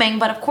welcoming,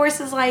 but of course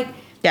is like,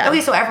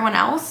 okay, so everyone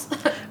else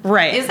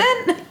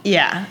isn't?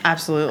 Yeah,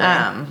 absolutely.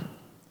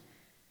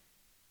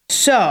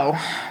 So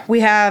we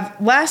have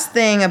last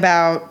thing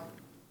about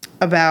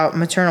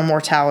maternal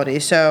mortality.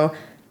 So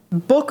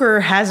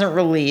Booker hasn't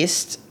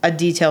released a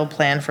detailed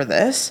plan for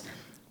this,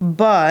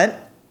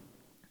 but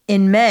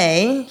in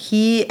May,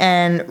 he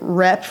and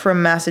Rep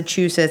from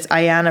Massachusetts,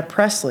 Ayanna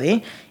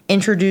Pressley,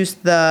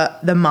 introduced the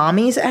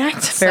Mommies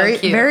Act. Very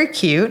cute. Very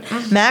cute.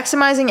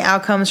 Maximizing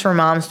outcomes for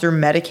moms through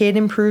Medicaid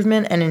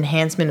improvement and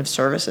enhancement of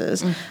services.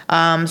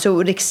 So it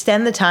would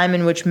extend the time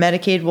in which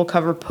Medicaid will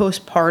cover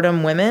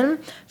postpartum women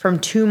from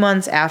 2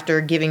 months after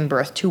giving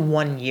birth to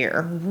 1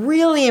 year.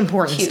 Really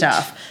important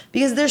stuff,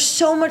 because there's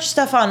so much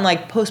stuff on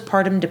like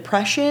postpartum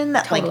depression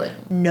that like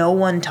no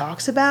one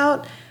talks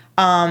about.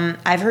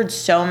 I've heard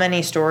so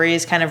many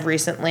stories kind of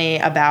recently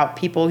about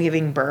people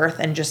giving birth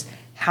and just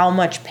how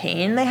much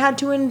pain they had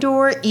to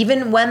endure,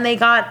 even when they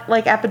got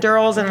like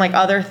epidurals and like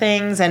other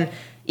things. And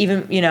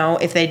even,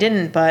 if they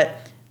didn't,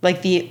 but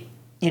like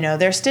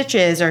their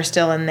stitches are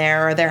still in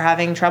there, or they're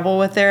having trouble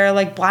with their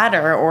like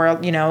bladder, or,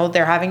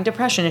 they're having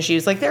depression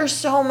issues. Like there's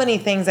so many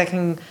things that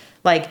can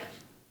like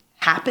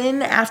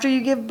happen after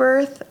you give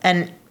birth,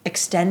 and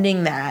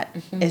extending that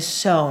is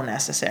so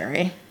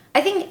necessary.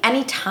 I think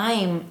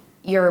anytime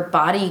your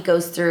body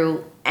goes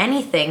through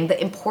anything,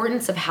 the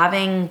importance of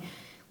having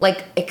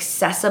like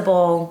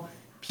accessible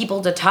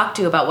people to talk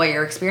to about what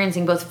you're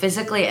experiencing, both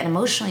physically and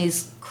emotionally,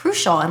 is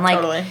crucial. And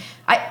like,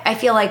 I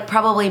feel like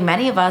probably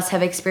many of us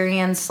have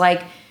experienced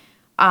like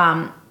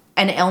an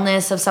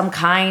illness of some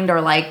kind,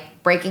 or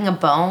like breaking a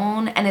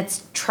bone, and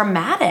it's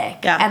traumatic.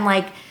 Yeah. And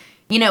like,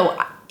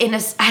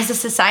 as a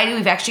society,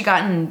 we've actually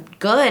gotten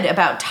good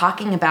about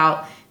talking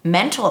about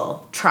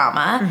mental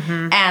trauma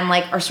and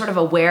like are sort of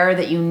aware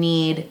that you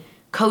need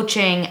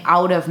coaching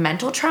out of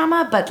mental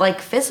trauma, but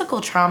like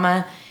physical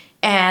trauma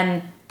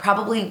and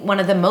probably one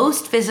of the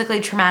most physically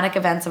traumatic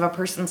events of a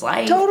person's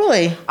life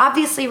Totally.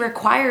 obviously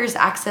requires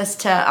access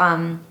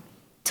to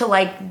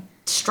like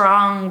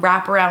strong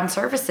wraparound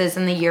services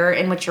in the year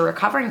in which you're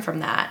recovering from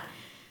that.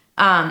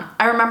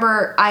 I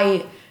remember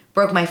I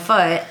broke my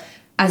foot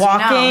as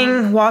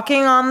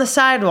walking on the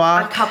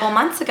sidewalk a couple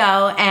months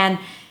ago, and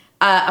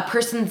a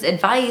person's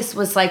advice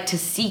was like to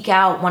seek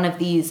out one of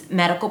these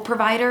medical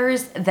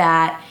providers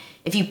that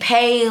if you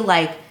pay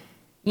like,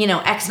 you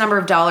know, X number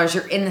of dollars,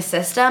 you're in the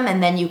system,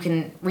 and then you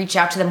can reach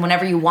out to them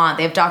whenever you want.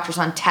 They have doctors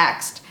on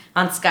text,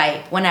 on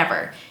Skype,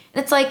 whenever.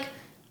 And it's like,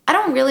 I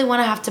don't really want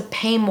to have to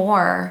pay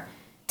more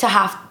to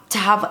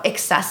have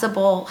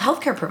accessible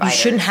healthcare providers.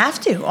 You shouldn't have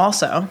to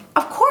also.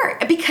 Of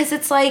course, because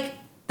it's like,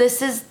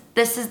 this is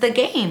the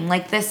game.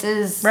 Like, this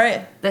is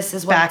right. This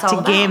is what Back it's all to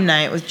about. Game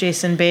Night with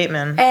Jason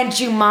Bateman. And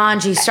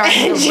Jumanji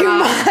starting to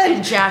rock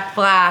and Jack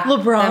Black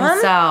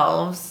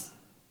themselves.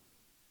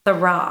 The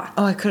Rock.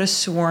 Oh, I could have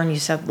sworn you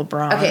said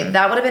LeBron. Okay,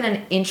 that would have been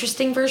an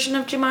interesting version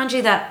of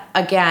Jumanji that,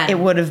 again, it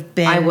would have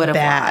been I would have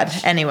bad.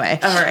 watched. Anyway.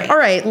 All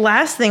right.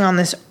 Last thing on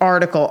this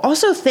article.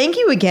 Also, thank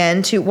you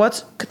again to,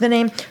 what's the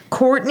name?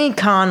 Courtney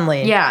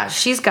Conley. Yeah,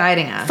 she's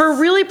guiding us. For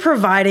really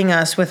providing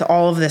us with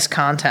all of this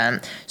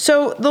content.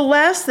 So the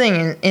last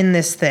thing in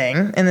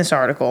this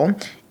article,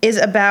 is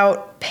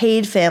about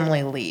paid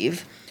family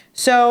leave.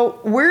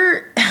 So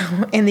we're,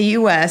 in the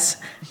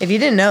U.S., if you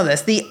didn't know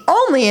this, the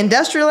only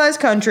industrialized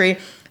country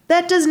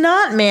that does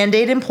not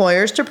mandate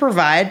employers to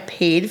provide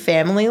paid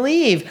family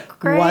leave.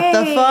 Great. What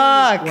the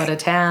fuck? What a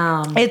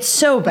town. It's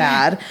so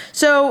bad.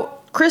 So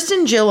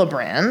Kristen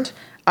Gillibrand,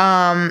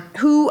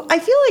 who I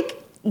feel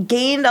like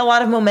gained a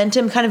lot of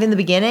momentum kind of in the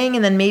beginning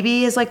and then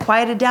maybe has like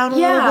quieted down a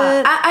little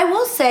bit. I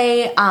will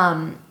say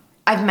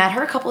I've met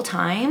her a couple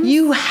times.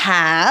 You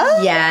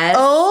have? Yes.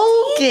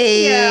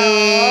 Okay.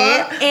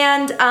 Yeah.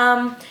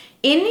 And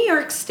in New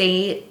York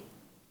State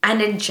and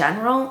in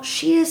general,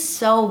 she is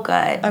so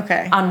good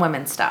on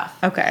women's stuff.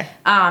 Okay.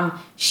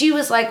 She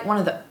was like one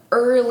of the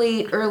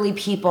early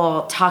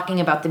people talking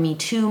about the Me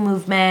Too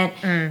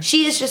movement.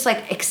 She is just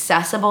like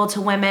accessible to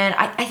women.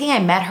 I think I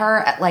met her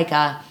at like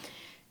a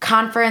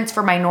conference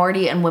for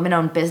minority and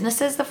women-owned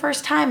businesses the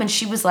first time, and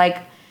she was like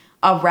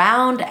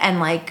around and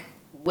like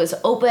was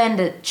open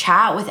to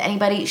chat with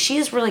anybody. She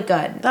is really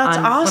good. That's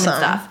on awesome. women's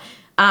stuff.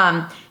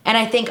 And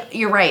I think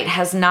you're right,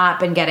 has not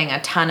been getting a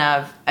ton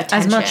of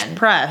attention. As much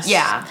press.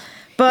 Yeah.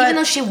 But even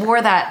though she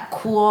wore that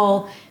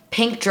cool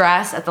pink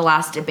dress at the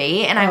last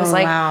debate, and I was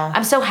like, wow.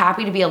 I'm so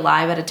happy to be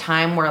alive at a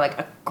time where like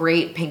a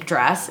great pink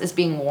dress is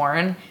being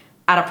worn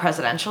at a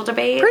presidential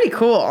debate. pretty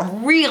cool.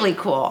 Really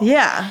cool.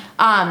 Yeah.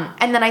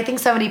 And then I think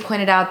somebody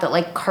pointed out that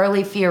like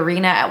Carly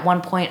Fiorina at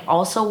one point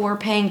also wore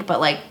pink, but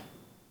like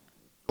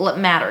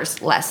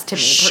matters less to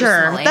me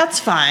personally. Sure, that's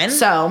fine.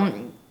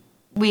 So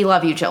we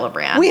love you,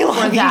 Gillibrand. We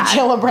love you,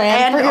 Gillibrand.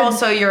 And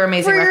also your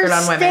amazing record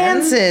on women.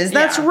 Stances.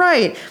 That's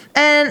right.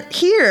 And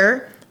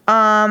here,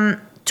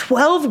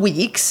 12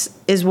 weeks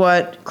is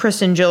what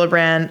Kristen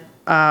Gillibrand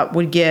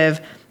would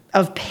give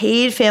of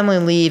paid family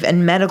leave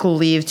and medical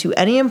leave to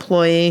any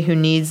employee who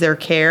needs their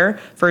care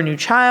for a new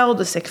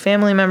child, a sick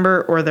family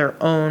member, or their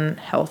own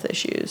health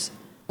issues.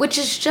 Which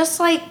is just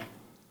like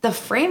the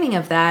framing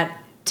of that.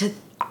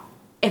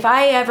 If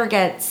I ever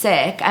get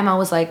sick, I'm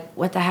always like,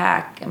 what the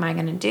heck am I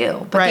going to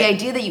do? But the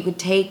idea that you could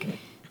take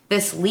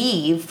this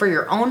leave for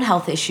your own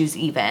health issues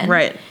even.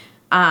 Right.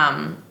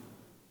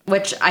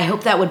 Which I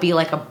hope that would be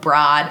like a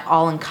broad,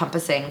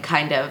 all-encompassing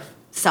kind of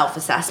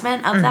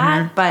self-assessment of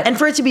that. But and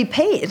for it to be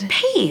paid.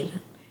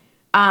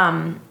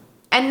 And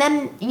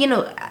then, you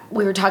know,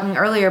 we were talking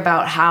earlier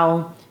about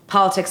how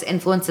politics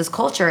influences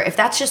culture. If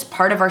that's just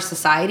part of our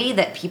society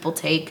that people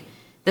take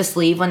this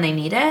leave when they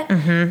need it,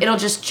 it'll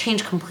just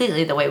change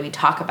completely the way we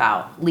talk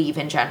about leave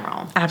in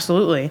general.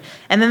 Absolutely.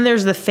 And then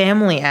there's the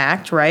Family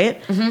Act, right?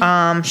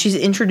 She's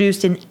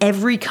introduced in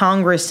every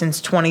Congress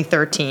since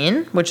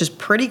 2013, which is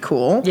pretty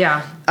cool.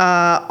 Yeah.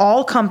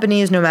 All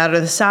companies, no matter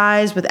the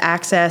size, with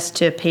access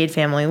to paid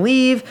family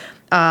leave,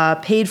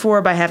 paid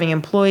for by having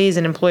employees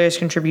and employers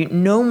contribute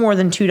no more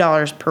than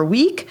 $2 per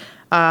week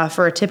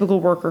for a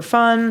typical worker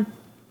fund.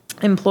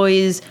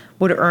 Employees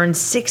would earn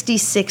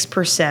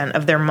 66%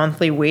 of their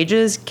monthly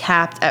wages,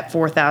 capped at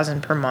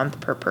 $4,000 per month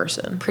per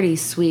person. Pretty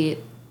sweet,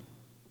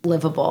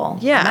 livable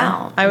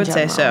amount. I would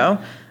say so.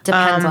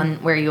 Depends on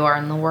where you are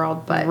in the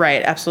world, but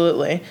right,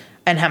 absolutely,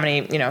 and how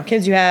many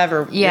kids you have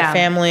or your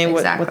family,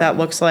 what that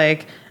looks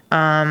like.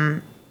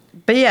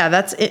 But yeah,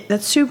 that's it.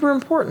 That's super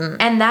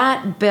important. And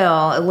that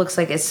bill, it looks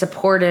like, is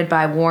supported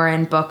by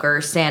Warren,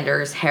 Booker,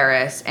 Sanders,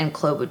 Harris, and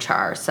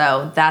Klobuchar.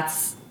 So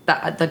that's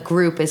the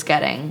group is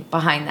getting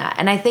behind that.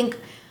 And I think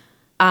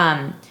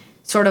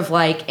sort of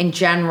like in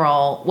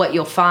general, what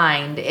you'll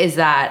find is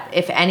that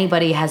if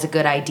anybody has a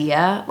good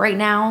idea right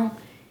now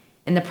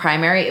in the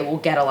primary, it will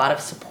get a lot of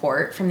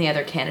support from the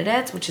other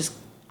candidates, which is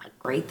a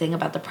great thing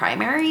about the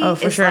primary. Oh,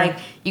 for sure. Like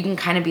you can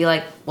kind of be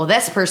like, well,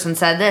 this person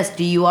said this.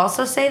 Do you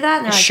also say that?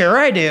 And they're like, sure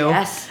I do.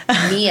 Yes,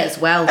 me as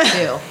well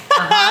too.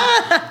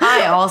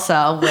 I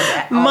also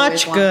would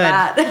Much want good.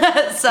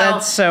 That. So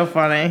That's so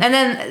funny. and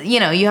then,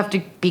 you have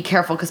to be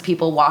careful because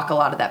people walk a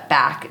lot of that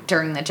back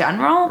during the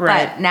general.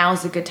 Right. But now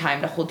is a good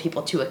time to hold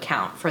people to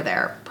account for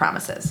their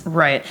promises.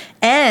 Right.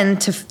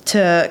 And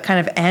to kind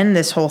of end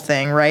this whole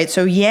thing, right?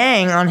 So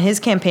Yang on his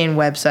campaign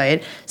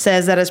website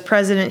says that as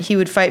president, he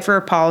would fight for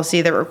a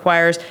policy that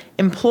requires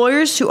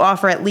employers to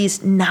offer at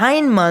least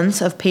 9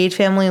 months of paid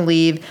family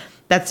leave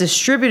that's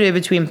distributed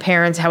between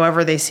parents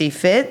however they see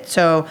fit.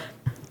 So,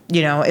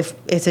 if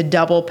it's a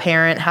double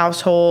parent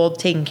household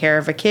taking care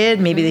of a kid,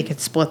 maybe they could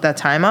split that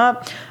time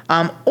up.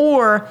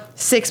 Or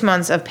 6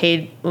 months of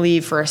paid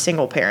leave for a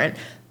single parent.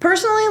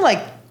 Personally,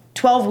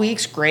 12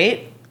 weeks,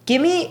 great.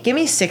 Give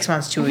me 6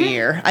 months to a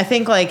year. I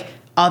think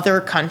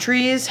other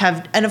countries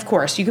have, and of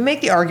course you can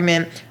make the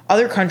argument,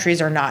 other countries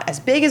are not as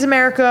big as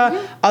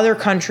America. Other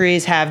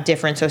countries have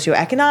different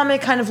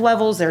socioeconomic kind of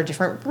levels. There are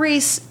different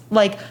race,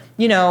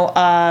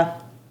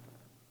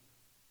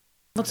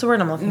 what's the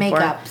word I'm looking for?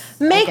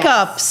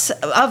 Makeups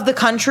of the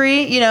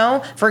country,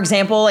 For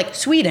example,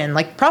 Sweden,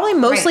 probably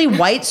mostly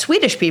white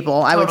Swedish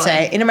people, I would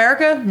say. In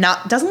America,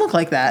 doesn't look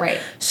like that. Right.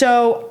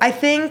 So I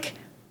think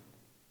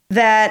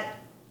that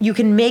you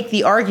can make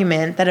the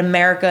argument that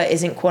America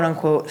isn't quote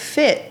unquote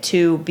fit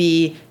to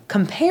be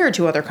compared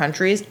to other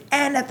countries.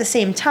 And at the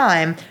same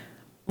time,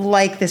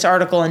 like this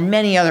article and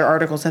many other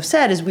articles have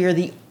said, is we are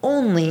the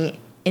only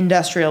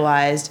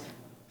industrialized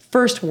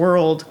first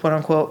world, quote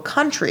unquote,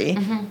 country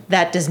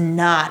that does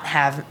not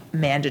have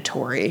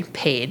mandatory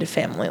paid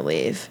family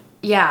leave.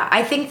 Yeah,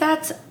 I think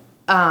that's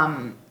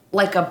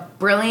a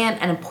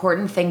brilliant and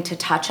important thing to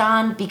touch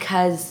on,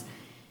 because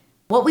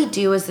what we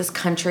do as this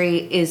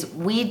country is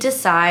we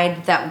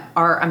decide that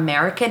our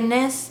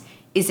Americanness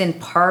is in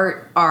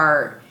part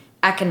our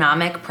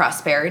economic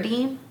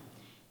prosperity.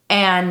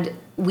 And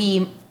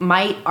some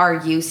might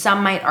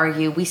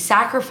argue, we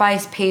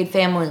sacrifice paid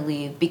family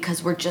leave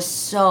because we're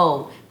just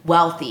so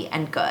wealthy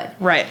and good.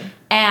 Right.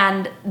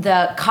 And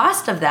the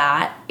cost of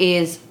that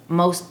is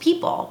most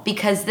people,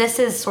 because this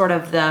is sort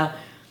of the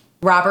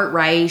Robert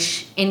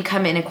Reich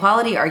income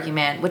inequality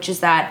argument, which is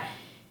that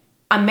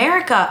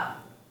America,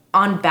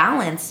 on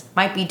balance,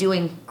 might be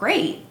doing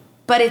great,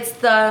 but it's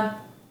the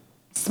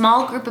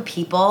small group of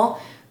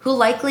people who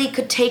likely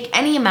could take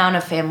any amount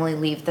of family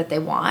leave that they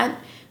want,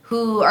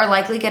 who are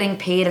likely getting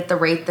paid at the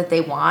rate that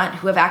they want,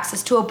 who have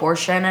access to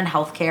abortion and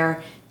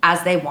healthcare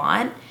as they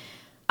want.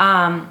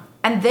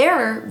 And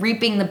they're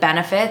reaping the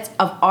benefits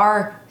of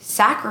our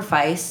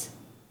sacrifice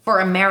for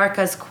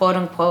America's quote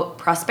unquote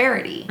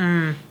prosperity.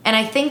 And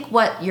I think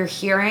what you're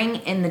hearing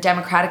in the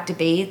Democratic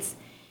debates,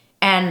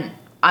 and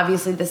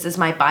obviously this is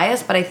my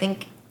bias, but I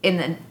think in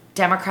the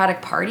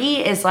Democratic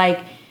Party is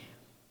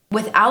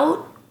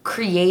without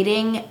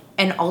creating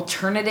an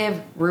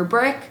alternative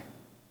rubric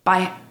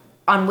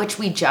on which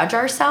we judge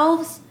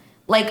ourselves,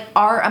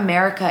 our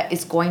America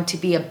is going to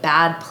be a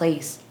bad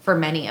place for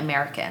many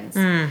Americans.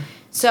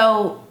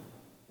 So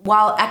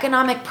while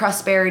economic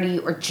prosperity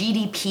or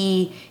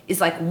GDP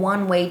is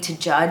one way to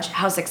judge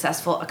how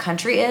successful a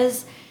country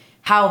is,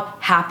 how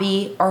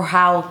happy or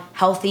how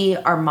healthy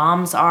our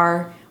moms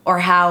are, or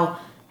how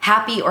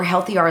happy or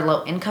healthy our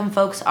low income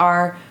folks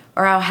are,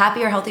 or how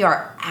happy or healthy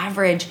our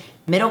average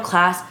middle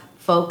class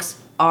folks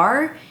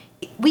are,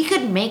 we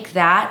could make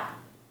that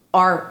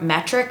our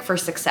metric for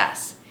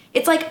success.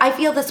 It's I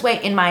feel this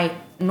way in my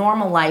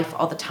normal life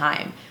all the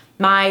time.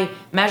 My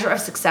measure of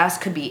success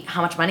could be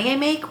how much money I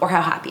make or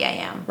how happy I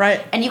am.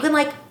 Right. And you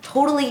can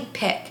totally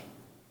pick.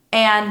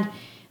 And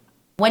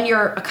when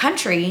you're a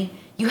country,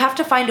 you have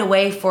to find a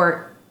way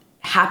for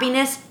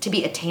happiness to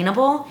be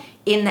attainable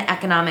in the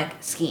economic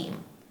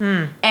scheme.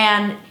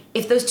 And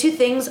if those two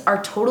things are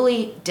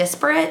totally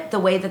disparate the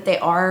way that they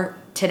are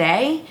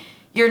today,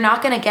 you're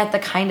not going to get the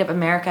kind of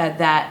America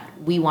that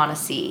we want to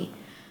see.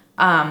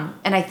 And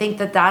I think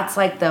that that's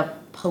the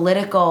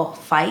political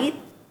fight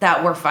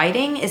that we're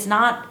fighting is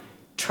not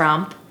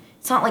Trump.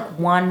 It's not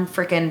one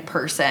freaking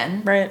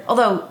person. Right.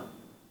 Although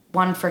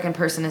one freaking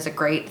person is a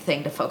great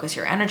thing to focus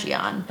your energy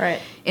on. Right.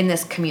 In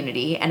this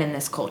community and in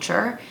this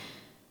culture.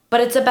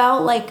 But it's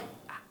about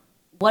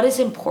what is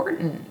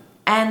important.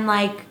 And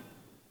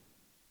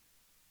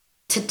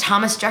to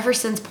Thomas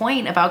Jefferson's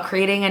point about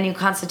creating a new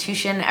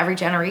constitution every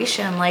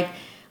generation,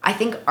 I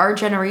think our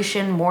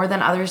generation, more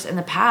than others in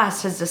the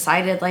past, has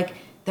decided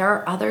there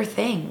are other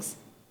things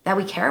that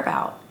we care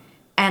about.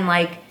 And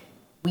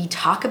we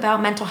talk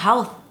about mental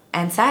health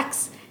and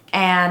sex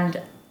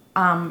and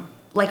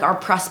our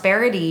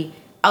prosperity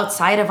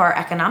outside of our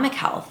economic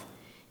health.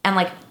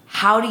 And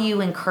how do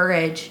you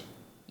encourage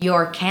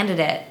your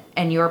candidate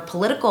and your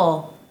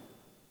political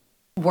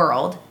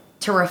world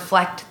to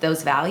reflect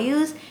those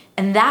values?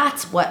 And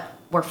that's what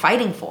we're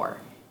fighting for,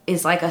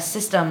 is a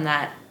system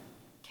that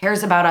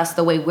cares about us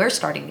the way we're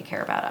starting to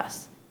care about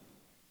us.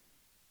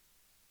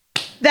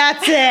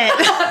 That's it.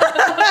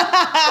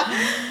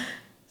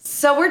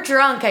 So we're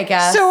drunk, I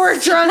guess. I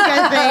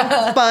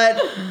think.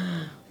 But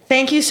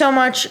Thank you so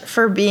much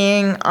for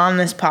being on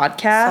this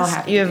podcast. So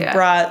happy you to do have it.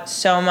 brought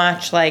so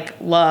much like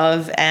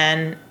love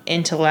and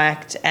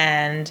intellect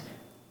and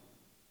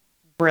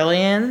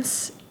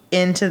brilliance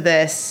into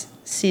this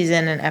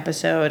season and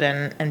episode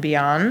and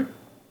beyond.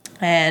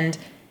 And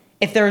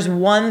if there's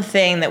one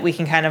thing that we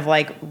can kind of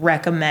like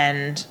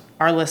recommend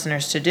our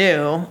listeners to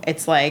do,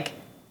 it's like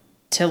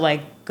to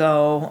like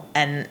go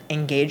and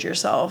engage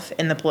yourself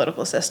in the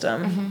political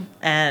system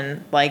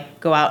and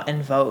like go out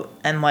and vote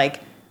and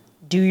like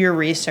do your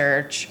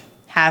research,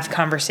 have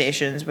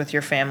conversations with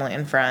your family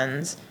and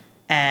friends,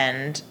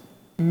 and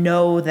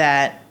know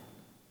that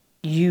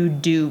you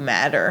do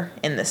matter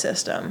in the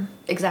system.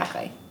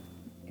 Exactly.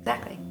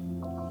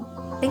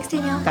 Thanks,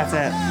 Danielle. That's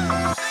it.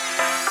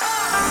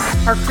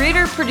 Our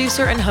creator,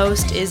 producer, and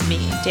host is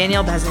me,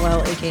 Danielle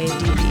Bezalel, aka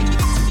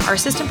DB. Our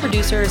assistant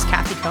producer is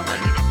Kathy Cohen.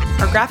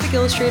 Our graphic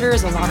illustrator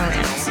is Alana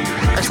Rance.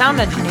 Our sound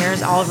engineer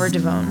is Oliver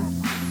Devone.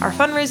 Our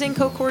fundraising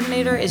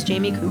co-coordinator is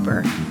Jamie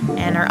Cooper.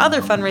 And our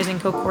other fundraising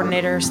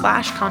co-coordinator /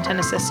 content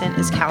assistant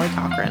is Callie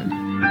Cochran.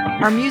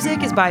 Our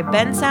music is by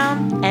Ben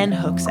Sound and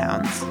Hook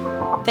Sounds.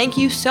 Thank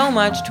you so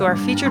much to our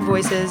featured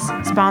voices,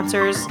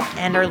 sponsors,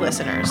 and our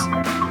listeners.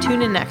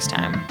 Tune in next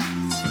time.